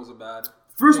Wonder Woman was bad.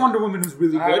 Wonder Woman was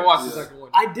really good. I haven't watched the second one.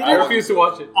 I refuse to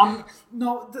watch it.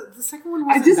 No, the second one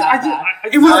wasn't that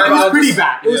bad. It was pretty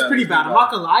bad. It was pretty bad. I'm not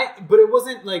gonna lie, but it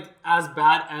wasn't as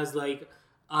bad as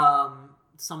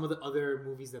some of the other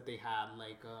movies that they had.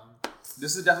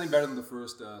 This is definitely better than the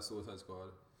first Suicide Squad.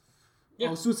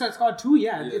 Oh, Suicide Squad 2,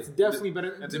 it's definitely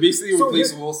better. And to basically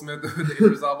replace Will Smith with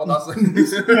Idris Elba, that's like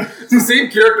it's the same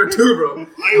character too, bro.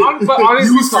 But honestly,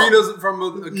 he was trained from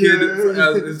a kid as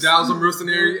his dad was a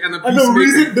mercenary and a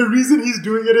peacemaker. The reason he's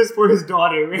doing it is for his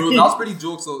daughter, right? Bro, that was pretty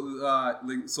joke. So,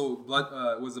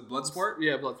 was it Bloodsport?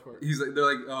 Yeah, Bloodsport.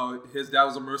 They're like, his dad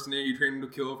was a mercenary. He trained him to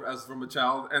kill as from a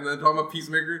child. And then talking about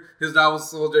Peacemaker, his dad was a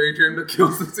soldier. He trained him to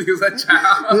kill since he was a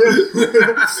child.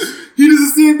 He does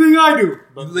the same thing I do.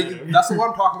 That's what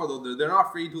I'm talking about though. They're not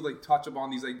afraid to like touch upon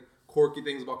these like quirky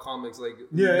things about comics. Like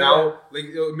like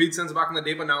it made sense back in the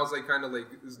day, but now it's like kind of like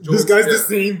this guy's the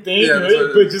same thing,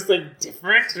 right? But just like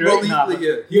different.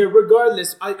 Right?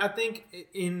 Regardless, I think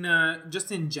in just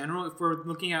in general, if we're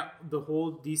looking at the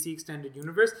whole DC extended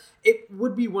universe, it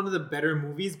would be one of the better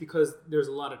movies because there's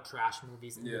a lot of trash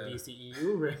movies in the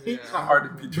DCEU, right? It's not hard to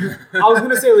picture. I was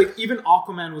gonna say like even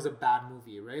Aquaman was a bad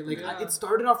movie, right? Like it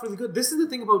started off really good. This is the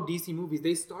thing about DC movies;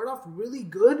 they start off really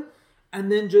good,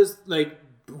 and then just like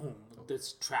boom,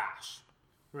 this trash,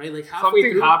 right? Like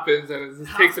something happens and it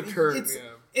just takes a turn.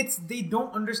 It's they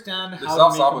don't understand how. They're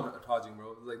self-sabotaging,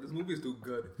 bro. Like this movie is too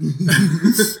good.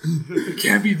 It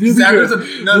can't be this good.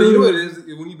 No, you know what it is?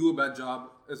 When you do a bad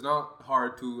job, it's not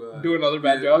hard to do another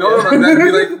bad job. No, be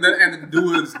like and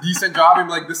do a decent job and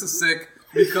be like, this is sick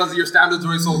because your standards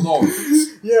are so low.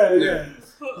 Yeah.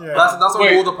 That's why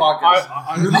we hold the podcast.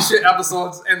 Do these shit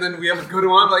episodes, and then we have a good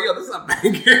one. Like, yo, this is a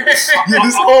banger.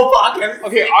 This whole podcast.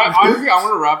 Okay, honestly, I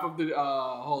want to wrap up the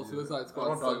whole Suicide Squad. I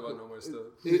don't talk about no more stuff.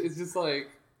 It's just like,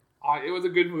 it was a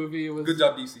good movie. It was good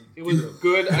job, DC. It was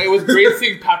good. It was great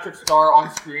seeing Patrick Star on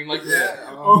screen. Like, that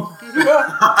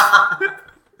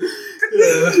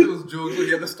shit was jokes when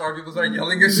you had the Star people start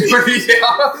yelling at shit when he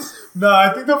yells. No,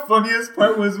 I think the funniest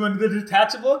part was when the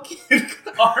detachable kid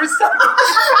arms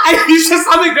and he's just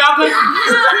on the ground like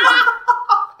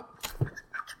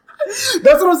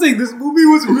That's what I'm saying. This movie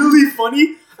was really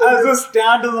funny as a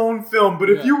standalone film, but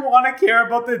if you want to care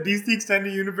about the DC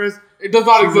extended universe, it does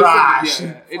not exist.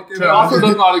 It also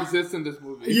does not exist in this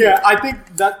movie. Yeah, I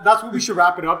think that's what we should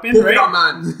wrap it up in, right?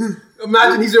 Man.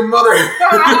 Imagine he's your mother. See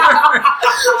what I'm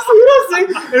saying?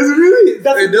 It's really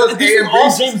this is all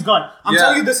James Gunn. I'm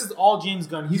telling you, this is all James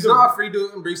Gunn. He's not afraid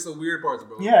to embrace the weird parts,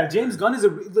 bro. Yeah, James Gunn is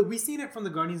we've seen it from the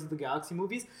Guardians of the Galaxy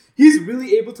movies. He's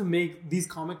really able to make these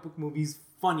comic book movies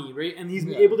funny, right? And he's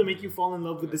able to make you fall in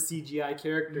love with the CGI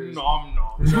characters.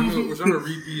 We're trying to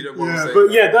repeat of what we're saying. But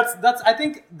yeah, that's I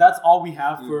think that's all we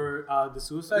have for the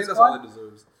Suicide Squad. That's all it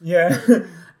deserves. Yeah.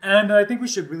 And I think we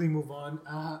should really move on.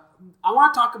 I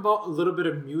want to talk about a little bit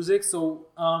of music. So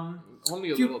only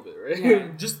a little bit, right? Yeah,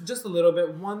 just a little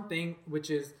bit. One thing,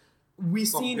 which is we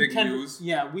seen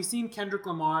Kendrick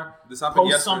Lamar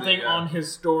post something on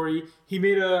his story. He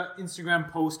made an Instagram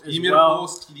post as well. He made a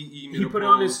post. He put it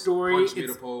on his story. Punch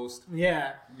made a post.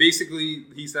 Yeah. Basically,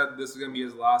 he said this is gonna be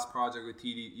his last project with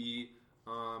TDE.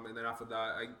 And then after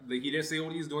that, he didn't say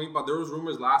what he's doing, but there was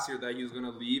rumors last year that he was gonna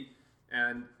leave.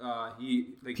 And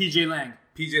PJ Lang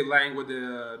with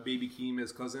the Baby Keem,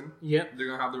 his cousin. Yep. They're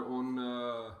gonna have their own.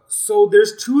 So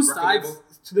there's two sides. Label.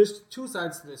 So there's two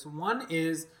sides to this. One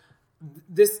is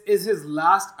this is his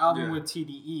last album with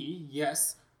TDE.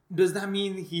 Yes. Does that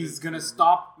mean he's gonna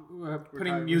stop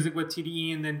putting music with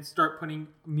TDE and then start putting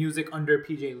music under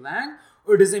PJ Lang?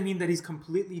 Or does it mean that he's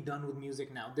completely done with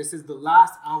music now? This is the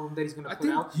last album that he's going to put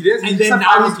out. He does. And then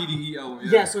now he's TDE album.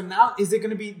 Yeah. So now is it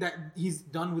going to be that he's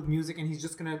done with music and he's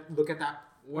just going to look at that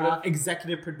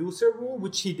executive producer role,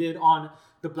 which he did on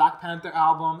the Black Panther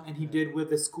album and he did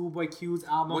with the Schoolboy Q's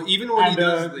album. Well, even when he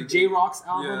does J-Rock's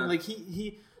album, like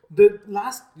he the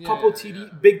last couple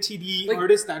big TDE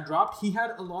artists that dropped, he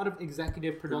had a lot of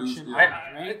executive production.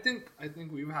 I think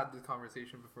we've had this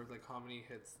conversation before. Like, how many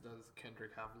hits does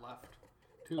Kendrick have left?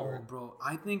 Bro,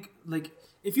 I think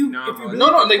if you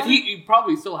he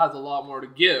probably still has a lot more to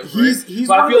give. He's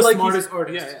one of the smartest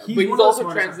artists. Yeah. But he's also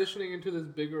transitioning into this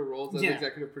bigger roles as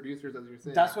executive producers, as you're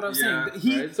saying. That's what I'm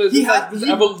saying. So it's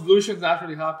evolution's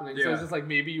naturally happening. So it's just like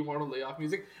maybe you want to lay off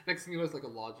music. Next thing you know, it's like a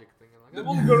Logic thing. I'm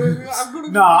gonna.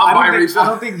 No, I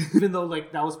don't think. Even though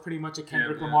that was pretty much a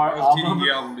Kendrick Lamar album.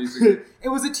 TDE album, basically. It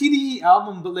was a TDE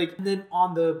album, but and then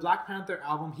on the Black Panther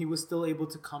album, he was still able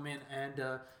to come in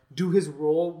and do his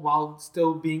role while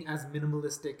still being as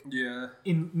minimalistic. Yeah.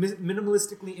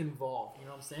 Minimalistically involved. You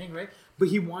know what I'm saying, right? But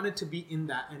he wanted to be in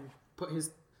that and put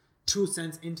his 2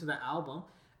 cents into the album.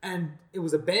 And it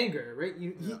was a banger, right?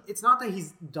 It's not that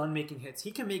he's done making hits.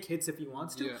 He can make hits if he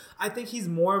wants to. Yeah. I think he's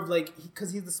more of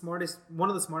because he's one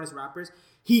of the smartest rappers.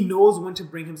 He knows when to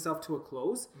bring himself to a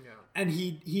close, and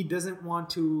he doesn't want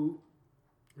to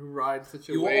ride such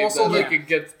a way also, that like it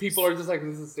gets people are just like,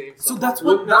 this is the same. So that's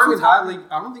what. I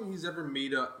don't think he's ever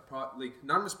made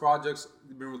none of his projects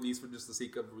have been released for just the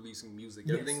sake of releasing music.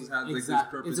 Yes, everything's had like this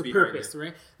purpose. It's a purpose,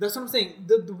 right? That's what I'm saying.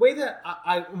 The way that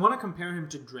I want to compare him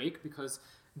to Drake, because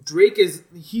Drake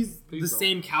he's the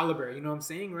same caliber. You know what I'm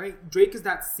saying, right? Drake is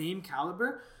that same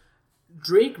caliber.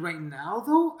 Drake right now,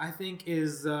 though, I think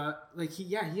is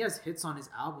he has hits on his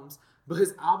albums, but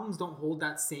his albums don't hold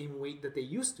that same weight that they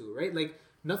used to, right? Like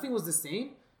Nothing Was the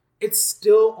Same. It's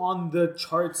still on the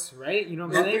charts, right? You know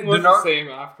what I'm saying? Nothing was the same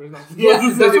after. Yeah,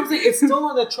 that's what I'm saying. It's still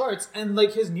on the charts, and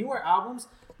like his newer albums,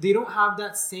 they don't have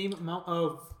that same amount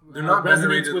of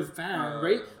resonance with fans,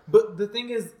 right? But the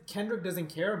thing is, Kendrick doesn't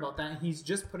care about that. He's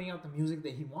just putting out the music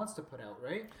that he wants to put out,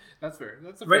 right? That's fair.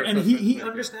 That's a right, and he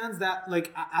understands that.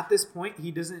 Like at this point,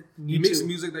 he doesn't need. He makes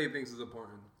music that he thinks is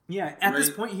important. Yeah, at this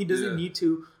point, he doesn't need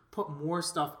to put more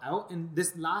stuff out. And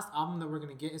this last album that we're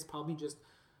gonna get is probably just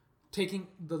taking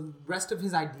the rest of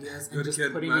his ideas and just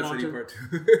putting it onto the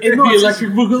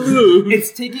Electric Boogaloo.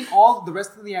 It's taking all the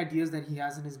rest of the ideas that he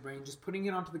has in his brain, just putting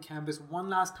it onto the canvas one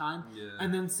last time,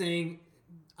 and then saying,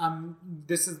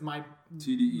 "This is my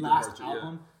last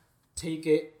album. Take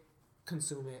it,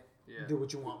 consume it, do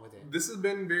what you want with it." This has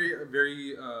been very,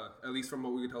 very, at least from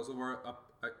what we can tell so far,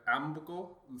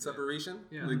 amicable separation.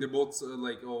 Yeah. Like they're both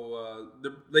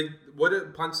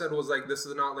what Punch said was like, this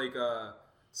is not like a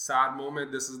sad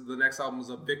moment. This is the next album is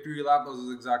a victory lap. Those are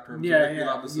the exact terms. Victory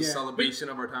lap. This is a celebration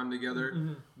of our time together.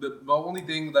 Mm-hmm. The only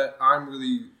thing that I'm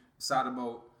really sad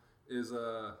about is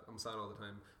I'm sad all the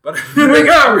time, but the thing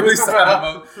I'm really sad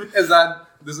about is that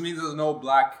this means there's no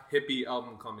Black Hippie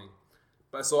album coming.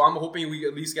 But so I'm hoping we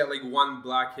at least get like one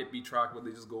Black Hippie track where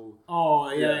they just go.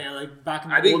 Oh yeah, like back in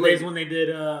the old days when they did.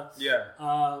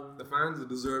 The fans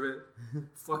deserve it.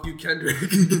 Fuck you, Kendrick.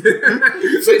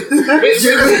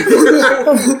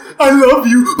 I love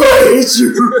you. I hate you.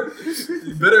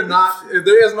 You better not. If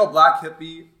there is no Black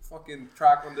Hippie fucking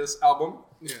track on this album.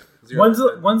 Yeah. When's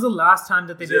the last time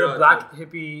that they did a Black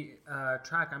Hippie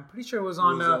track? I'm pretty sure it was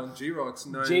on J-Rock's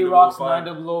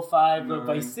 9005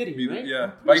 Vice City, right?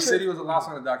 Yeah, Vice City was the last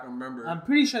one that I can remember. I'm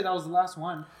pretty sure that was the last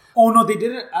one. Oh no, they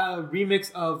did a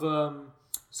remix of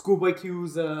Schoolboy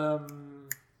Q's that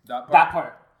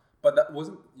part. But that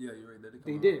wasn't. Yeah, you're right.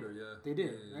 They did. They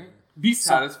did. Right. Be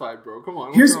satisfied, bro. Come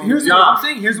on. Here's what I'm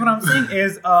saying. Here's what I'm saying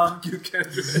is you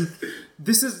can't do it.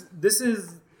 This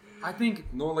is. I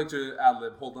think no one likes your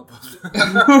ad-lib. Hold up.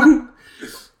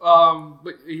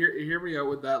 But hear me out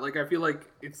with that. Like, I feel like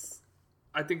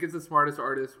I think it's the smartest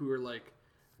artists who are like,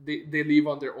 they leave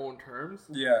on their own terms.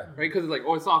 Yeah. Right? Because it's like,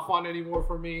 it's not fun anymore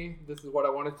for me. This is what I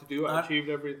wanted to do. I achieved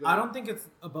everything. I don't think it's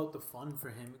about the fun for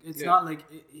him. It's not like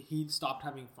he stopped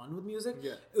having fun with music.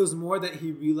 Yeah. It was more that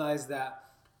he realized that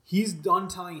he's done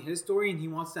telling his story and he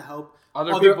wants to help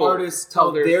other artists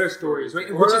tell their stories,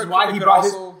 right? Which is why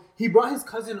he brought his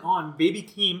cousin on, Baby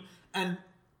Keem, and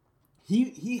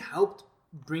he helped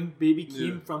bring Baby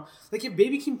Keem from... Like, if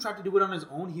Baby Keem tried to do it on his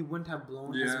own, he wouldn't have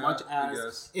blown as much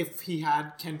as if he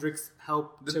had Kendrick's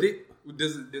help. Does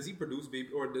he produce Baby...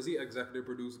 Or does he executive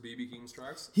produce Baby Keem's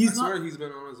tracks? I swear he's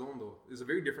been on his own, though. It's a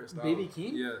very different style. Baby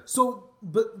Keem? Yeah. So,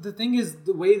 but the thing is,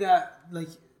 the way that, like,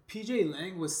 PJ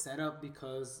Lang was set up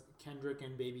because Kendrick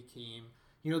and Baby Keem...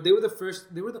 You know, they were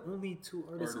the only two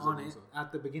artists on it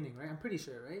at the beginning, right? I'm pretty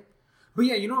sure, right? But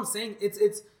yeah, you know what I'm saying?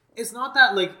 It's not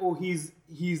that like,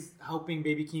 he's helping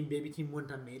Baby Keem. Baby Keem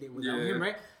wouldn't have made it without him,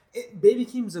 right? Baby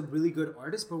Keem's a really good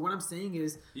artist, but what I'm saying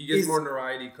is he gets more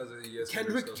notoriety because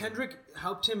of Kendrick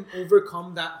helped him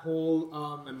overcome that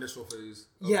whole initial phase.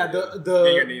 Get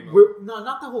your name out. No,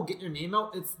 not the whole get your name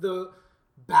out. It's the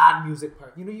bad music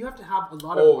part. You know, you have to have a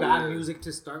lot of bad music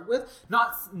to start with.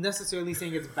 Not necessarily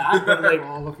saying it's bad, but like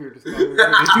all of your discovery.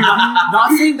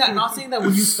 not saying that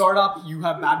when you start up you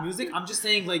have bad music. I'm just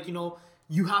saying, like, you know,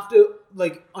 you have to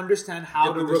like understand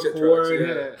how to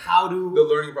record, how to the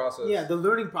learning process. Yeah, the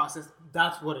learning process.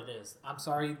 That's what it is. I'm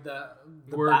sorry, the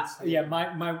words.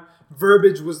 My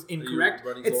verbiage was incorrect.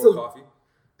 It's the coffee.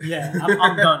 Yeah,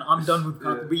 I'm done. I'm done with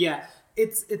coffee. But yeah,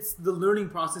 it's the learning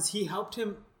process. He helped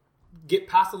him get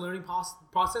past the learning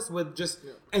process with just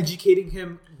educating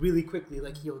him really quickly.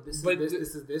 Like, this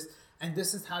is this, and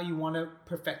this is how you want to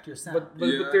perfect your sound. But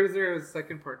there's a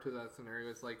second part to that scenario.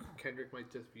 It's like Kendrick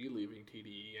might just be leaving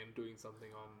TDE and doing something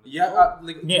on...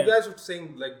 You guys are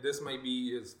saying, like, this might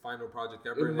be his final project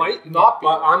ever. It might not be.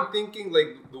 But I'm thinking,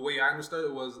 like, the way I understood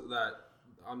it was that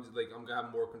I'm going to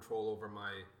have more control over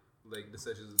my, like,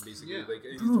 decisions, basically. Yeah. Like,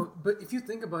 but if you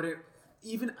think about it,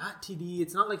 even at TD,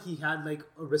 it's not like he had like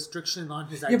a restriction on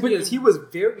his ideas. He was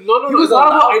very... No, it's not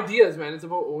about ideas, man. It's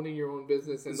about owning your own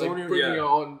business and like bringing your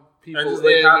own people just,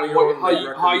 like,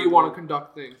 how you want to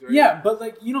conduct things, right? Yeah, but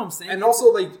like, you know what I'm saying? And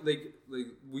also like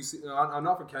we see, I'm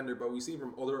not for Kendrick, but we see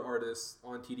from other artists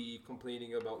on TDE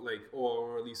complaining about like, oh, I'll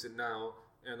release it now,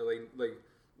 and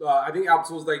I think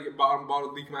Absol's like about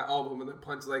to leak my album, and then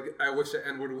Punch like, I wish the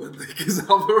N-word would leak his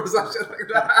album or some shit like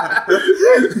that.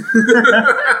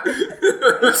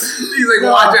 He's like,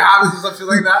 watch it happen or some shit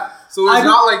like that. So it's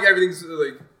not like everything's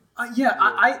like.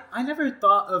 I never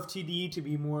thought of TDE to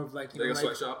be more of like, you know, a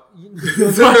sweatshop. A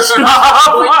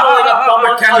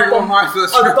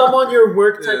thumb on your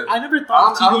work type. Yeah. I never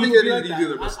thought TDE to be like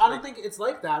that. I don't think it's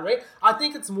like that, right? I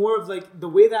think it's more of like the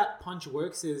way that Punch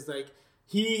works is like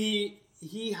he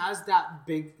has that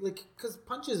big, like, because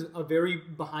Punch is a very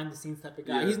behind the scenes type of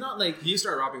guy. Yeah. He's not like, he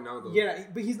started rapping now though. Yeah,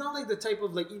 but he's not like the type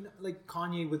of like, you know, like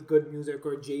Kanye with good music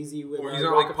or Jay-Z with, or he's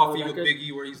not like Puffy with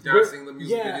Biggie where he's dancing the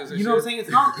music videos and you know what I'm saying?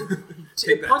 It's not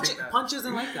Punch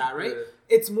isn't like that, right? Yeah.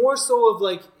 It's more so of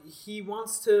like, he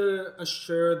wants to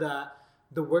assure that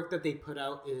the work that they put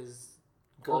out is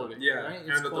quality, right?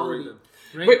 It's and quality,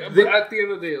 right? But at the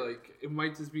end of the day, like, it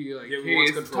might just be like, hey,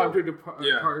 it's time to depart.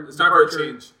 It's time for a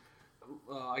change.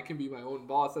 I can be my own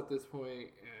boss at this point,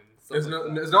 and it's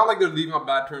not like they're leaving on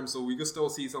bad terms. So we could still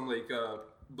see some like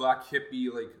black hippie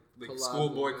like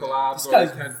schoolboy collabs. This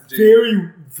guy's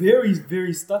very, very,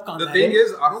 very stuck on that. The thing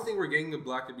is, I don't think we're getting a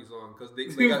black hippie song because they.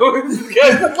 I want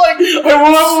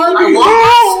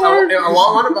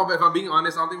to. If I'm being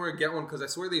honest, I don't think we're gonna get one because I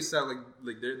swear they said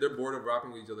like they're bored of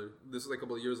rapping with each other. This is like a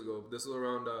couple of years ago. This is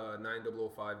around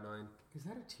 90059. Is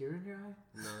that a tear in your eye?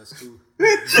 No, it's two.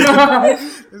 This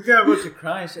guy about to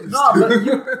cry. No, but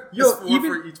even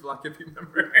for each black hippie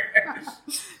member.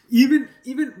 even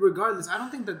regardless, I don't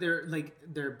think that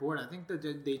they're bored. I think that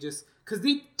they just because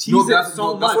they tease it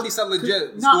so much. That's what he said.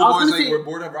 Legit. Schoolboys like we're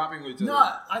bored of rapping with each other.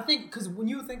 No, I think because when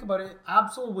you think about it,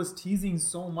 Absol was teasing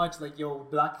so much. Like, yo,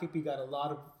 Black Hippie got a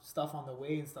lot of stuff on the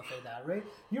way and stuff like that, right?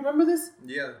 You remember this?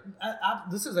 Yeah.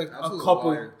 This is like a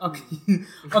couple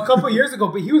years ago,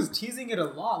 but he was teasing it a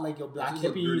lot, like, yo, Black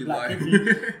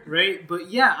Hippie, right?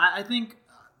 But yeah, I think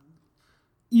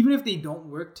even if they don't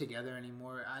work together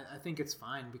anymore, I think it's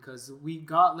fine because we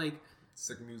got like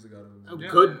sick music out of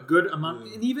them. Good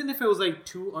amount, and even if it was like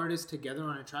two artists together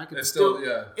on a track, it still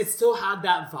had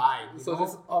that vibe.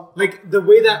 So like the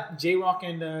way that J-Rock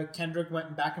and Kendrick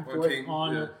went back and forth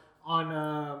on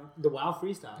the Wow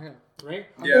freestyle, right?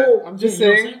 Yeah, I'm just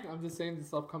saying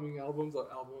this upcoming album's an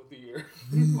album of the year.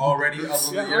 Already album of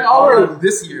the year. Album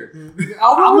this year.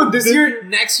 Album of this year,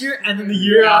 next year, and then the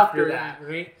year after that,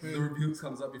 right? The review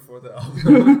comes up before the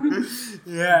album.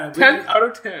 10 out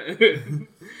of 10.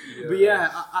 But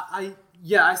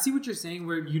I see what you're saying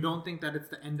where you don't think that it's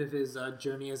the end of his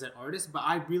journey as an artist, but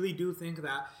I really do think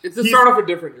that it's the start of a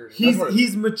different journey.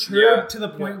 He's matured to the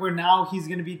point where now he's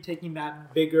going to be taking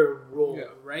that bigger role,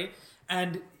 right?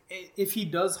 And if he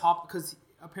does hop, because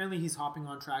apparently he's hopping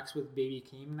on tracks with Baby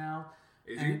Keem now.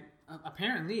 Is he?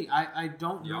 Apparently, I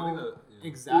don't know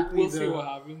exactly. We'll see what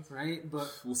happens, right?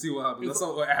 But we'll see what happens. That's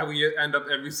how we end up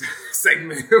every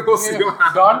segment. We'll see what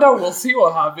happens. Donda, we'll see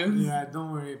what happens. Yeah,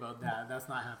 don't worry about that. That's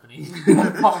not happening.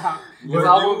 We're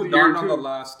on the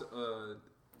last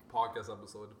podcast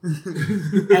episode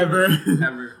ever.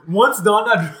 Once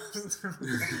Donda drops.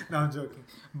 No, I'm joking.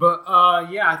 But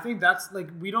I think that's like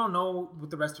we don't know what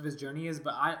the rest of his journey is,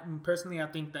 but I personally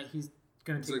think that he's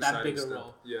gonna take that bigger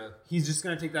role. Yeah, he's just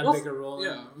gonna take that bigger role.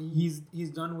 Yeah, he's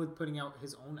done with putting out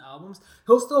his own albums.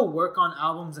 He'll still work on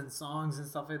albums and songs and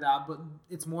stuff like that, but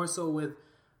it's more so with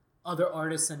other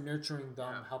artists and nurturing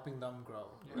them, helping them grow.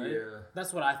 Right? Yeah,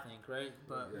 that's what I think. Right,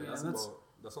 but that's all.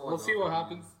 We'll see what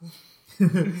happens.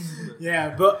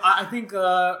 Yeah, but I think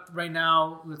right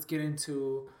now let's get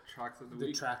into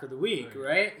the track of the week.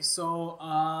 Right, so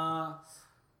a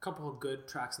couple of good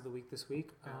tracks of the week this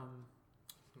week.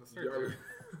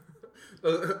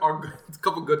 Our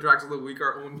couple good tracks of the week,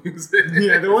 our own music.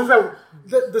 Yeah, the ones that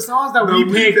the songs that we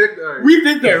picked, we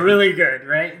think they're really good,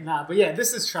 right? Nah, but yeah,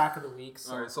 this is track of the week.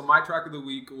 So. All right, so my track of the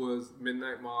week was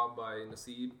Midnight Mob by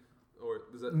Naseeb. Or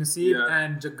is that Naseeb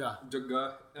and Jagga.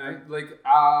 And like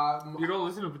you don't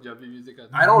listen to Punjabi music.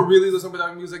 I don't really listen to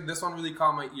Punjabi music. This one really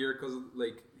caught my ear because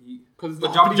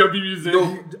Punjabi music.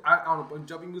 No, I don't know,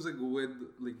 Punjabi music with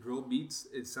like drill beats,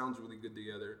 it sounds really good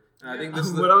together. And I think this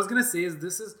is what I was gonna say is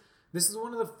this is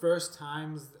one of the first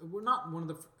times. We're not one of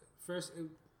the first.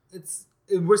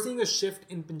 We're seeing a shift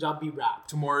in Punjabi rap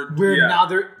to more where now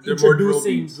they're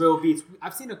introducing drill beats.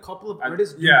 I've seen a couple of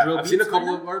artists do drill beats. I've seen a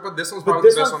couple of artists, but this one's probably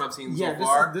the best one I've seen so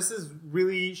far. This is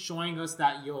really showing us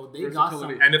that they got some.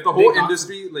 And if the whole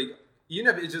industry, like even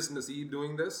if it's just Naseeb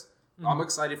doing this, I'm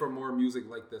excited for more music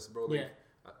like this, bro.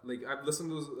 Like I've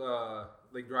listened to those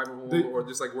like driving home or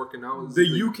just like working out.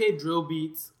 The UK drill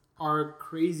beats are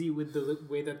crazy with the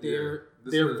way that their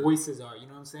voices are. You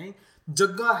know what I'm saying?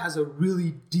 Jugga has a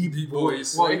really deep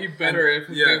voice. Well, he better if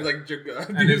his name's like Jugga.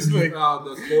 And it's like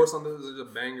the chorus on this is a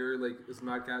banger. Like it's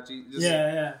mad catchy. Just,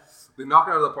 they knock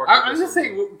it out of the park. I'm just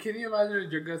saying. Can you imagine a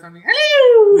Jugga sounding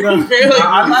hello? No.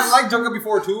 I like Jugga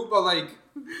before too, but like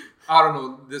I don't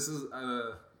know. This is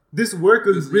this work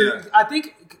is really. Yeah. I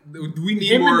think we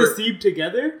need him more... and Nasib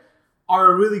together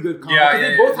are a really good combo.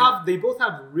 They both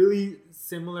have really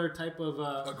similar type of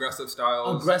aggressive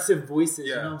styles, aggressive voices.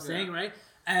 You know what I'm saying, right?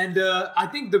 And I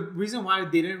think the reason why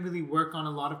they didn't really work on a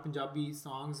lot of Punjabi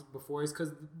songs before is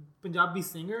because Punjabi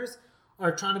singers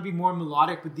are trying to be more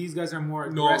melodic, but these guys are more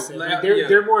aggressive.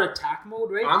 They're more attack mode,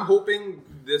 right? I'm hoping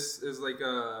this is like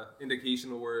a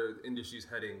indication of where the industry's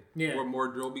heading. Yeah. Or more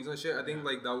drill beats and shit. I think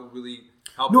like that would really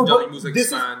help Punjabi music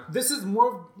expand. This is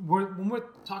more when we're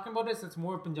talking about this, it's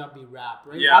more Punjabi rap,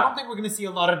 right? Yeah. I don't think we're gonna see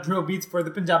a lot of drill beats for the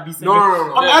Punjabi singers.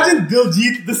 No. Imagine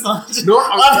Diljit the song.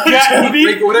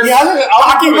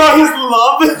 Talking about his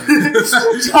love,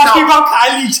 talking about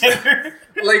Kylie Jenner.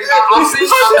 Like I'll say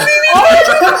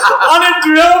on a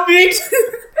drill beat.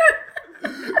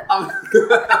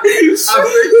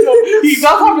 He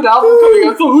does have an album coming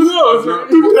out, so who knows?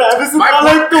 Travis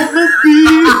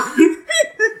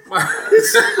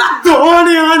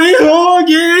Dhoni ho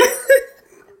gaye.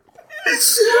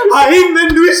 I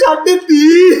menu shot the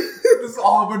This is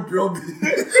all over drill beat.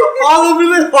 All over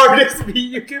the hardest beat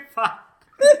you can find.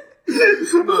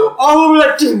 All over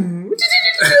like.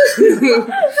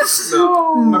 No,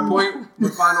 my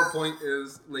final point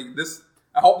is like this.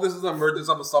 I hope this is the emergence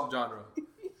of a subgenre.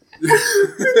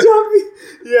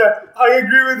 Yeah, I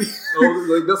agree with you. So,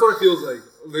 like that's what it feels like.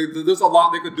 There's a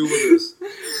lot they could do with this.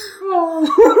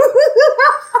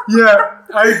 Yeah,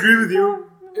 I agree with you.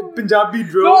 Punjabi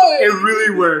drill, it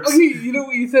really works. Okay, you know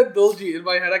when you said Diljit in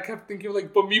my head, I kept thinking of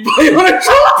like Bummy Boy on a drum.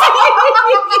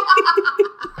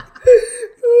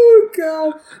 Oh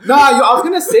god. I was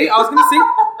gonna say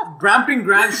Brampton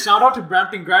Grand, shout out to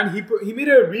Brampton Grand. He made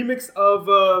a remix of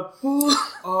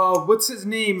what's his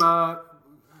name?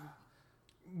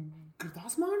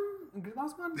 Gurdasman?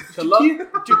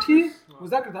 Jutti? Was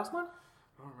that Gurdasman?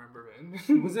 I don't remember,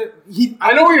 man. Was it?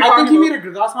 I think he made a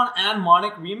Gurdasman and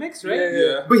Monik remix, right?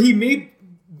 Yeah. But he made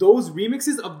those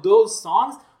remixes of those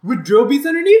songs with drill beats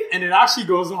underneath, and it actually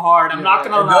goes hard. I'm not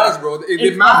gonna lie. It does, bro.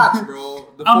 It match, bro.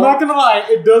 I'm not gonna lie,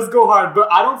 it does go hard, but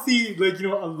I don't see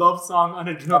a love song on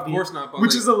a drill beat. Of course not,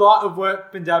 which is a lot of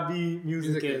what Punjabi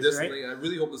music is, right? I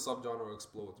really hope the subgenre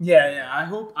explodes. Yeah. I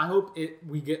hope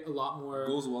we get a lot more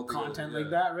content like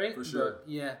that, right? For sure.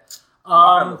 But, yeah.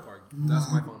 That's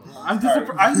my final. I'm just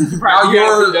surprised you had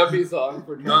a Punjabi song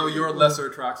for now your lesser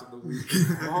tracks of the week.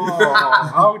 Oh,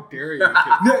 how dare you!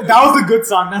 That was a good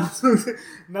song.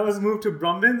 Now let's move to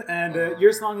Brumman, and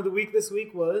your song of the week this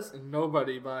week was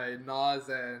 "Nobody" by Nas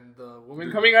and the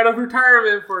woman coming out of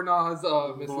retirement for Nas,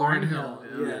 Miss Lauryn Hill.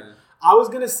 Yeah. I was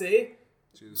gonna say,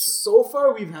 so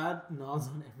far we've had Nas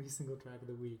on every single track of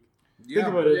the week. Think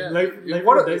about it, like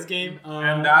what a Dice Game,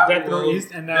 and Death Row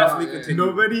East, and now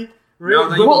Nobody.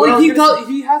 Really?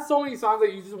 He has so many songs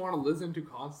that you just want to listen to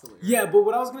constantly. Right? Yeah, but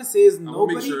what I was gonna say is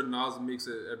Nobody. Make sure Nas makes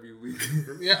it every week.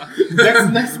 Yeah.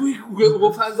 Next week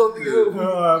we'll plan something.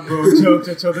 Bro,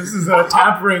 chill. This is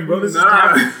tampering, bro. This is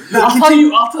tampering.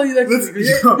 I'll tell you next week.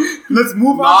 Let's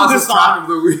move on to this song of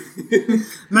the week.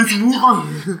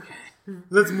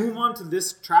 Let's move on to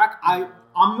this track. I'm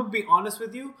gonna be honest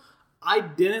with you. I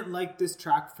didn't like this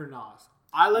track for Nas.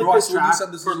 I like this track. You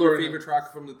said this is your favorite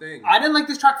track from the thing. I didn't like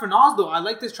this track for Nas though. I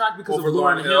like this track because of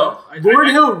Lauryn Hill.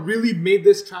 Lauryn Hill really made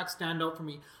this track stand out for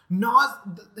me. Nas,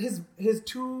 his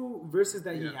two verses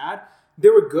that he had, they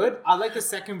were good. I like the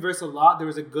second verse a lot. There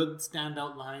was a good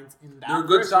standout lines in that. There were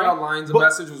good standout lines. The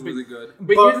message was really good.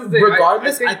 But here's the thing.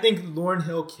 Regardless, I think Lauryn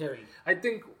Hill carried. I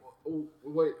think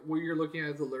what you're looking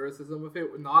at is the lyricism of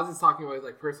it. Nas is talking about his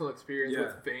like personal experience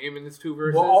with fame in his two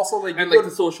verses. Well, also like the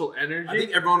social energy. I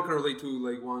think everyone can relate to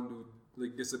like wanting to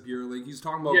like disappear. Like he's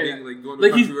talking about being like going to a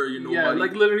country where you know. Yeah,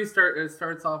 like literally it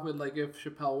starts off with like if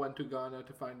Chappelle went to Ghana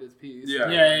to find his peace.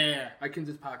 Yeah. I can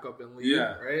just pack up and leave.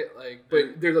 Yeah. Right. Like,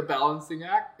 but there's a balancing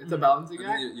act. It's a balancing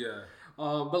act. Yeah.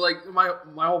 But like my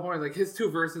whole point is like his two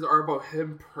verses are about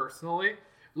him personally.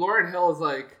 Lauryn Hill is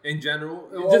like in general.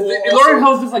 Lauryn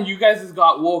Hill's just like you guys just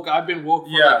got woke. I've been woke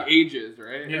for like ages,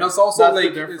 right? And that's also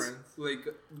like the difference.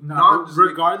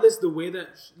 Regardless, the way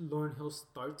that Lauryn Hill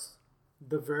starts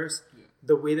the verse,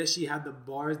 the way that she had the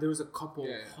bars, there was a couple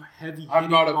heavy. I'm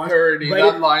not a parody.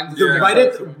 That line,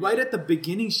 right at the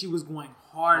beginning, she was going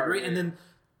hard, right? And then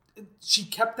she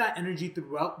kept that energy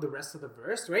throughout the rest of the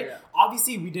verse, right? Yeah.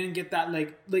 Obviously, we didn't get that,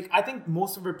 like I think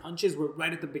most of her punches were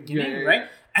right at the beginning, right?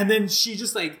 And then she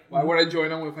just like... Why would I join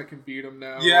him if I can beat him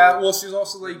now? Yeah, well, she's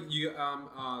also like, you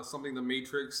something The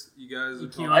Matrix, you guys are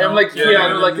talking I am like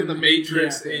Keanu, like in The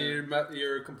Matrix, and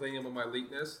you're complaining about my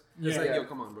lateness. It's like, yo,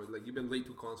 come on, bro. Like, you've been late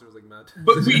to concerts, like, mad.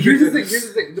 But here's the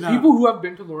thing. The people who have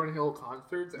been to Lauryn Hill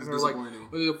concerts and are like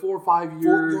 4 or 5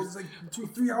 years... like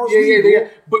 2-3 hours Yeah.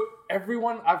 But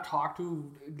everyone I've talked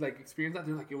to, like, experienced that,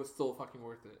 they're like, it was still fucking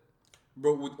worth it.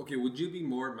 Bro, would you be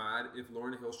more mad if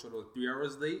Lauryn Hill showed up 3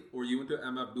 hours late, or you went to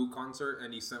MF Doom concert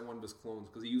and he sent one of his clones?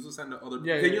 Because he used to send the other...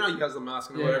 you know he has the mask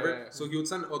and whatever. Yeah. So he would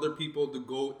send other people to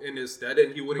go in his stead,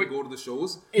 and he wouldn't go to the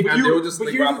shows. And they would just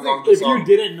like rap along the song. If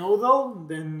you didn't know though,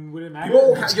 then would it matter?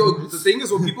 The thing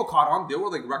is, when people caught on, they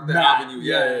would like wreck the avenue.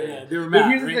 Yeah. They were mad. But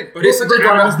here's the thing. But it's such a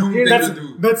MF Doom thing to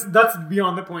do. That's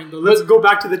beyond the point though. Let's go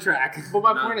back to the track. But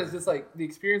my point is just like the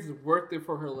experience is worth it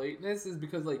for her lateness is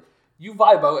because like you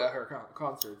vibe out at her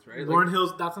concerts, right? Lauryn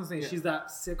Hill's, that's what I'm saying. She's that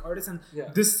sick artist, and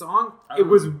this song, it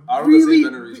was I really.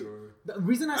 The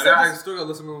reason I still gotta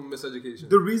listen to Miseducation.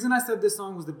 The reason I said this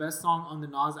song was the best song on the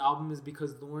Nas album is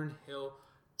because Lauryn Hill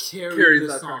carried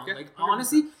the song. Like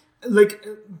honestly, like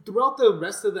throughout the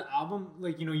rest of the album,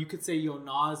 like you could say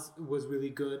Nas was really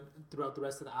good throughout the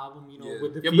rest of the album.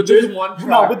 With the features. But there's one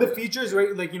track with the features,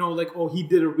 right? Like he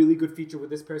did a really good feature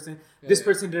with this person. This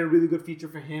person did a really good feature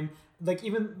for him. Like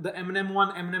even the Eminem one,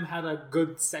 Eminem had a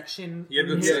good section. He had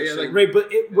good section, right? But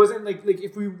it wasn't like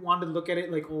if we wanted to look at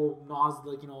it like Nas,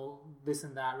 like this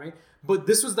and that, right? But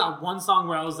this was that one song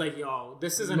where I was like, yo,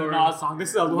 this isn't a Nas song.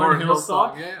 This is a Lauryn Hill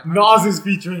song. Nas is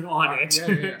featuring on it.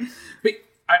 But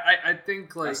I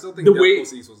think like I still think the way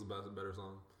was the better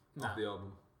song off the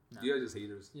album. You guys just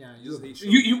haters. Yeah, you just hate shit.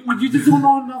 You just don't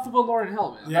know enough about Lauryn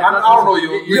Hill, man. Yeah, I don't know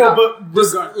you. But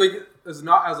just like as a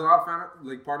not fan,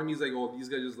 like part of me is like, oh, these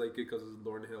guys just like it because it's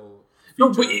Lauryn Hill. No,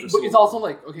 but it's also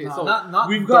like okay, so not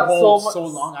we've got so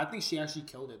long. I think she actually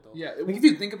killed it though. Yeah, like if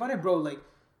you think about it, bro, like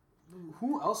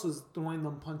who else was throwing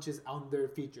them punches on their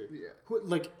feature? Yeah, who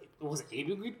like. Was A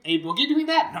Boogie doing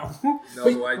that? No.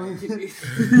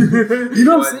 YG. You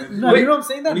know what I'm saying? No, you know what I'm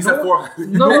saying? That he said 400.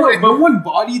 No one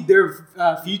bodied their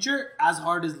feature as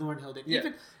hard as Lauryn Hill did.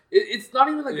 Yeah. It's not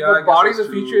even like we're bodying the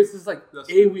feature. It's just like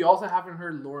we also haven't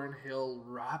heard Lauryn Hill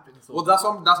rap in so long.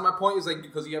 Well, that's my point. Is like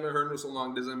because you haven't heard her so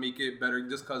long doesn't make it better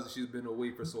just because she's been away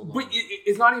for so long. But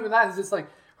it's not even that. It's just like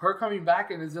her coming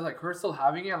back and it's just like her still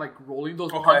having it, and like rolling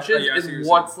those punches is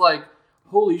what's like.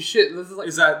 Holy shit! This is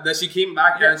like that she came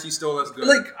back and she's still as good.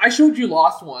 Like I showed you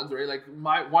Lost Ones, right? Like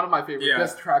one of my favorite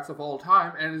best tracks of all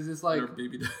time, and it's just like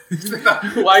Baby. It's like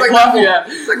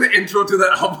the intro to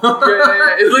that album.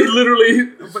 It's like literally.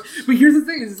 But here's the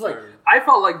thing: is like I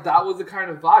felt like that was the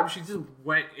kind of vibe she just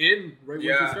went in right when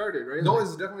she started, right? No,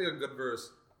 it's definitely a good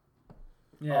verse.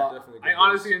 Yeah, definitely. I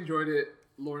honestly enjoyed it.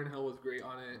 Lauryn Hill was great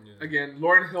on it. Yeah. Again,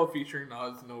 Lauryn Hill featuring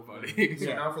Nas, nobody.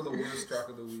 So now for the worst track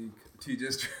of the week,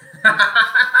 TJ's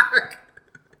track.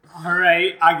 All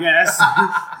right, I guess.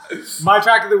 My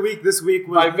track of the week this week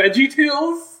was... By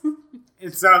VeggieTales?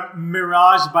 It's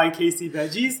Mirage by Casey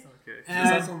Veggies. Okay. And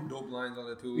there's some dope lines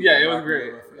on it too. Yeah, it was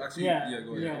great. Actually, go ahead.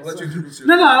 Yeah, I'll let you introduce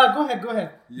yourself. No, go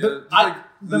ahead. Yeah,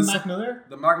 the Mac Miller?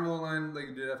 The Mac Miller line,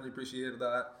 like, they definitely appreciated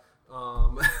that.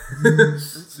 It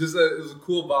was a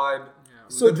cool vibe.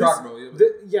 So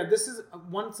this is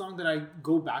one song that I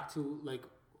go back to like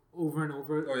over and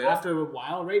over after a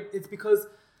while, right? It's because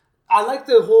I like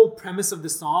the whole premise of the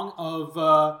song of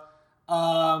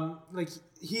like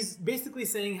he's basically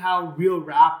saying how real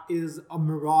rap is a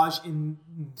mirage in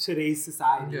today's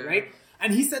society, right?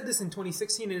 And he said this in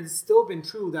 2016, and it's still been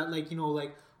true that like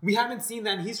we haven't seen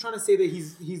that. And he's trying to say that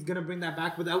he's gonna bring that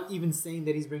back without even saying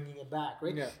that he's bringing it back,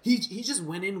 right? Yeah. He just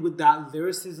went in with that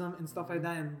lyricism and stuff like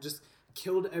that, and just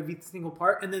killed every single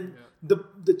part. And then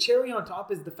the cherry on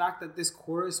top is the fact that this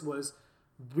chorus was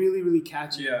really, really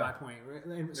catchy in my point, right?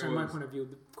 So in my point of view,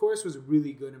 the chorus was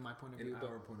really good in my point of view.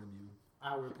 Our point of view.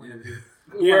 Our point of view.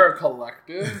 We're a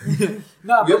collective.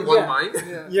 No, but one mind.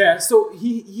 Yeah. So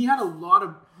he had a lot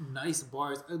of nice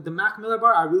bars. The Mac Miller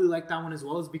bar, I really like that one as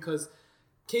well, is because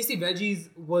Casey Veggies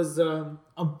was a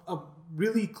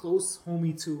really close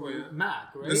homie to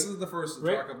Mac, right? This is the first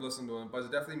track I've listened to him, but it's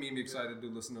definitely made me excited to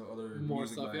listen to other more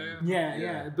music. Stuff,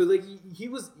 yeah. But like he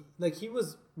was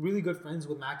really good friends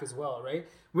with Mac as well, right?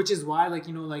 Which is why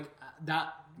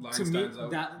that line to stands me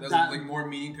out. That like more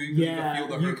meaning to you. You could feel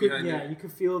the hurt behind it. You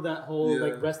could feel that whole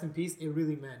like rest in peace. It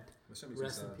really meant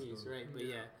rest in peace, right?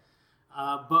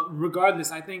 But but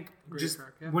regardless, I think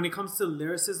when it comes to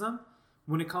lyricism,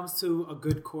 when it comes to a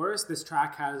good chorus, this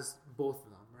track has both of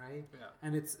them. right? Yeah.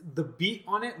 And it's the beat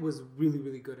on it was really,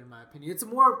 really good in my opinion. It's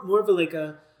more of a like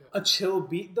a chill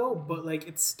beat though, but like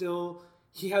it's still,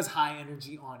 he has high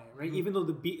energy on it, right? Even though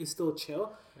the beat is still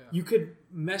chill, you could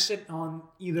mesh it on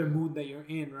either mood that you're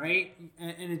in, right?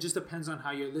 And it just depends on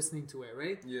how you're listening to it,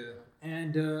 right? Yeah.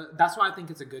 And that's why I think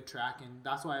it's a good track, and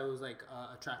that's why it was like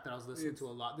a track that I was listening to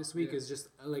a lot this week. Is just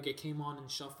like it came on in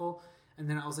shuffle, and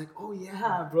then I was like, oh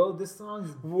yeah, bro, this song's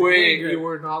Wait, banger. you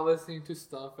were not listening to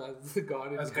stuff as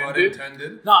God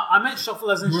intended? No, I meant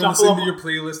shuffle as in you shuffle. Listening to your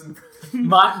playlist. And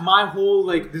my whole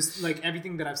like this, like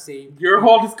everything that I've saved. Your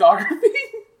whole discography.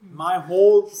 My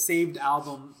whole saved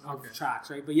album of tracks,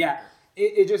 right? But yeah,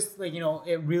 it just like, you know,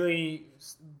 it really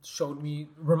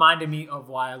reminded me of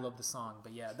why I love the song.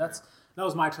 But yeah, that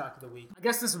was my track of the week. I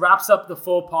guess this wraps up the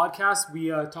full podcast. We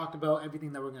talked about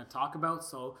everything that we're going to talk about.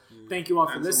 So thank you all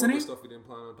for listening. Some other stuff we didn't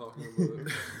plan on talking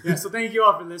about. Yeah, so thank you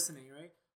all for listening.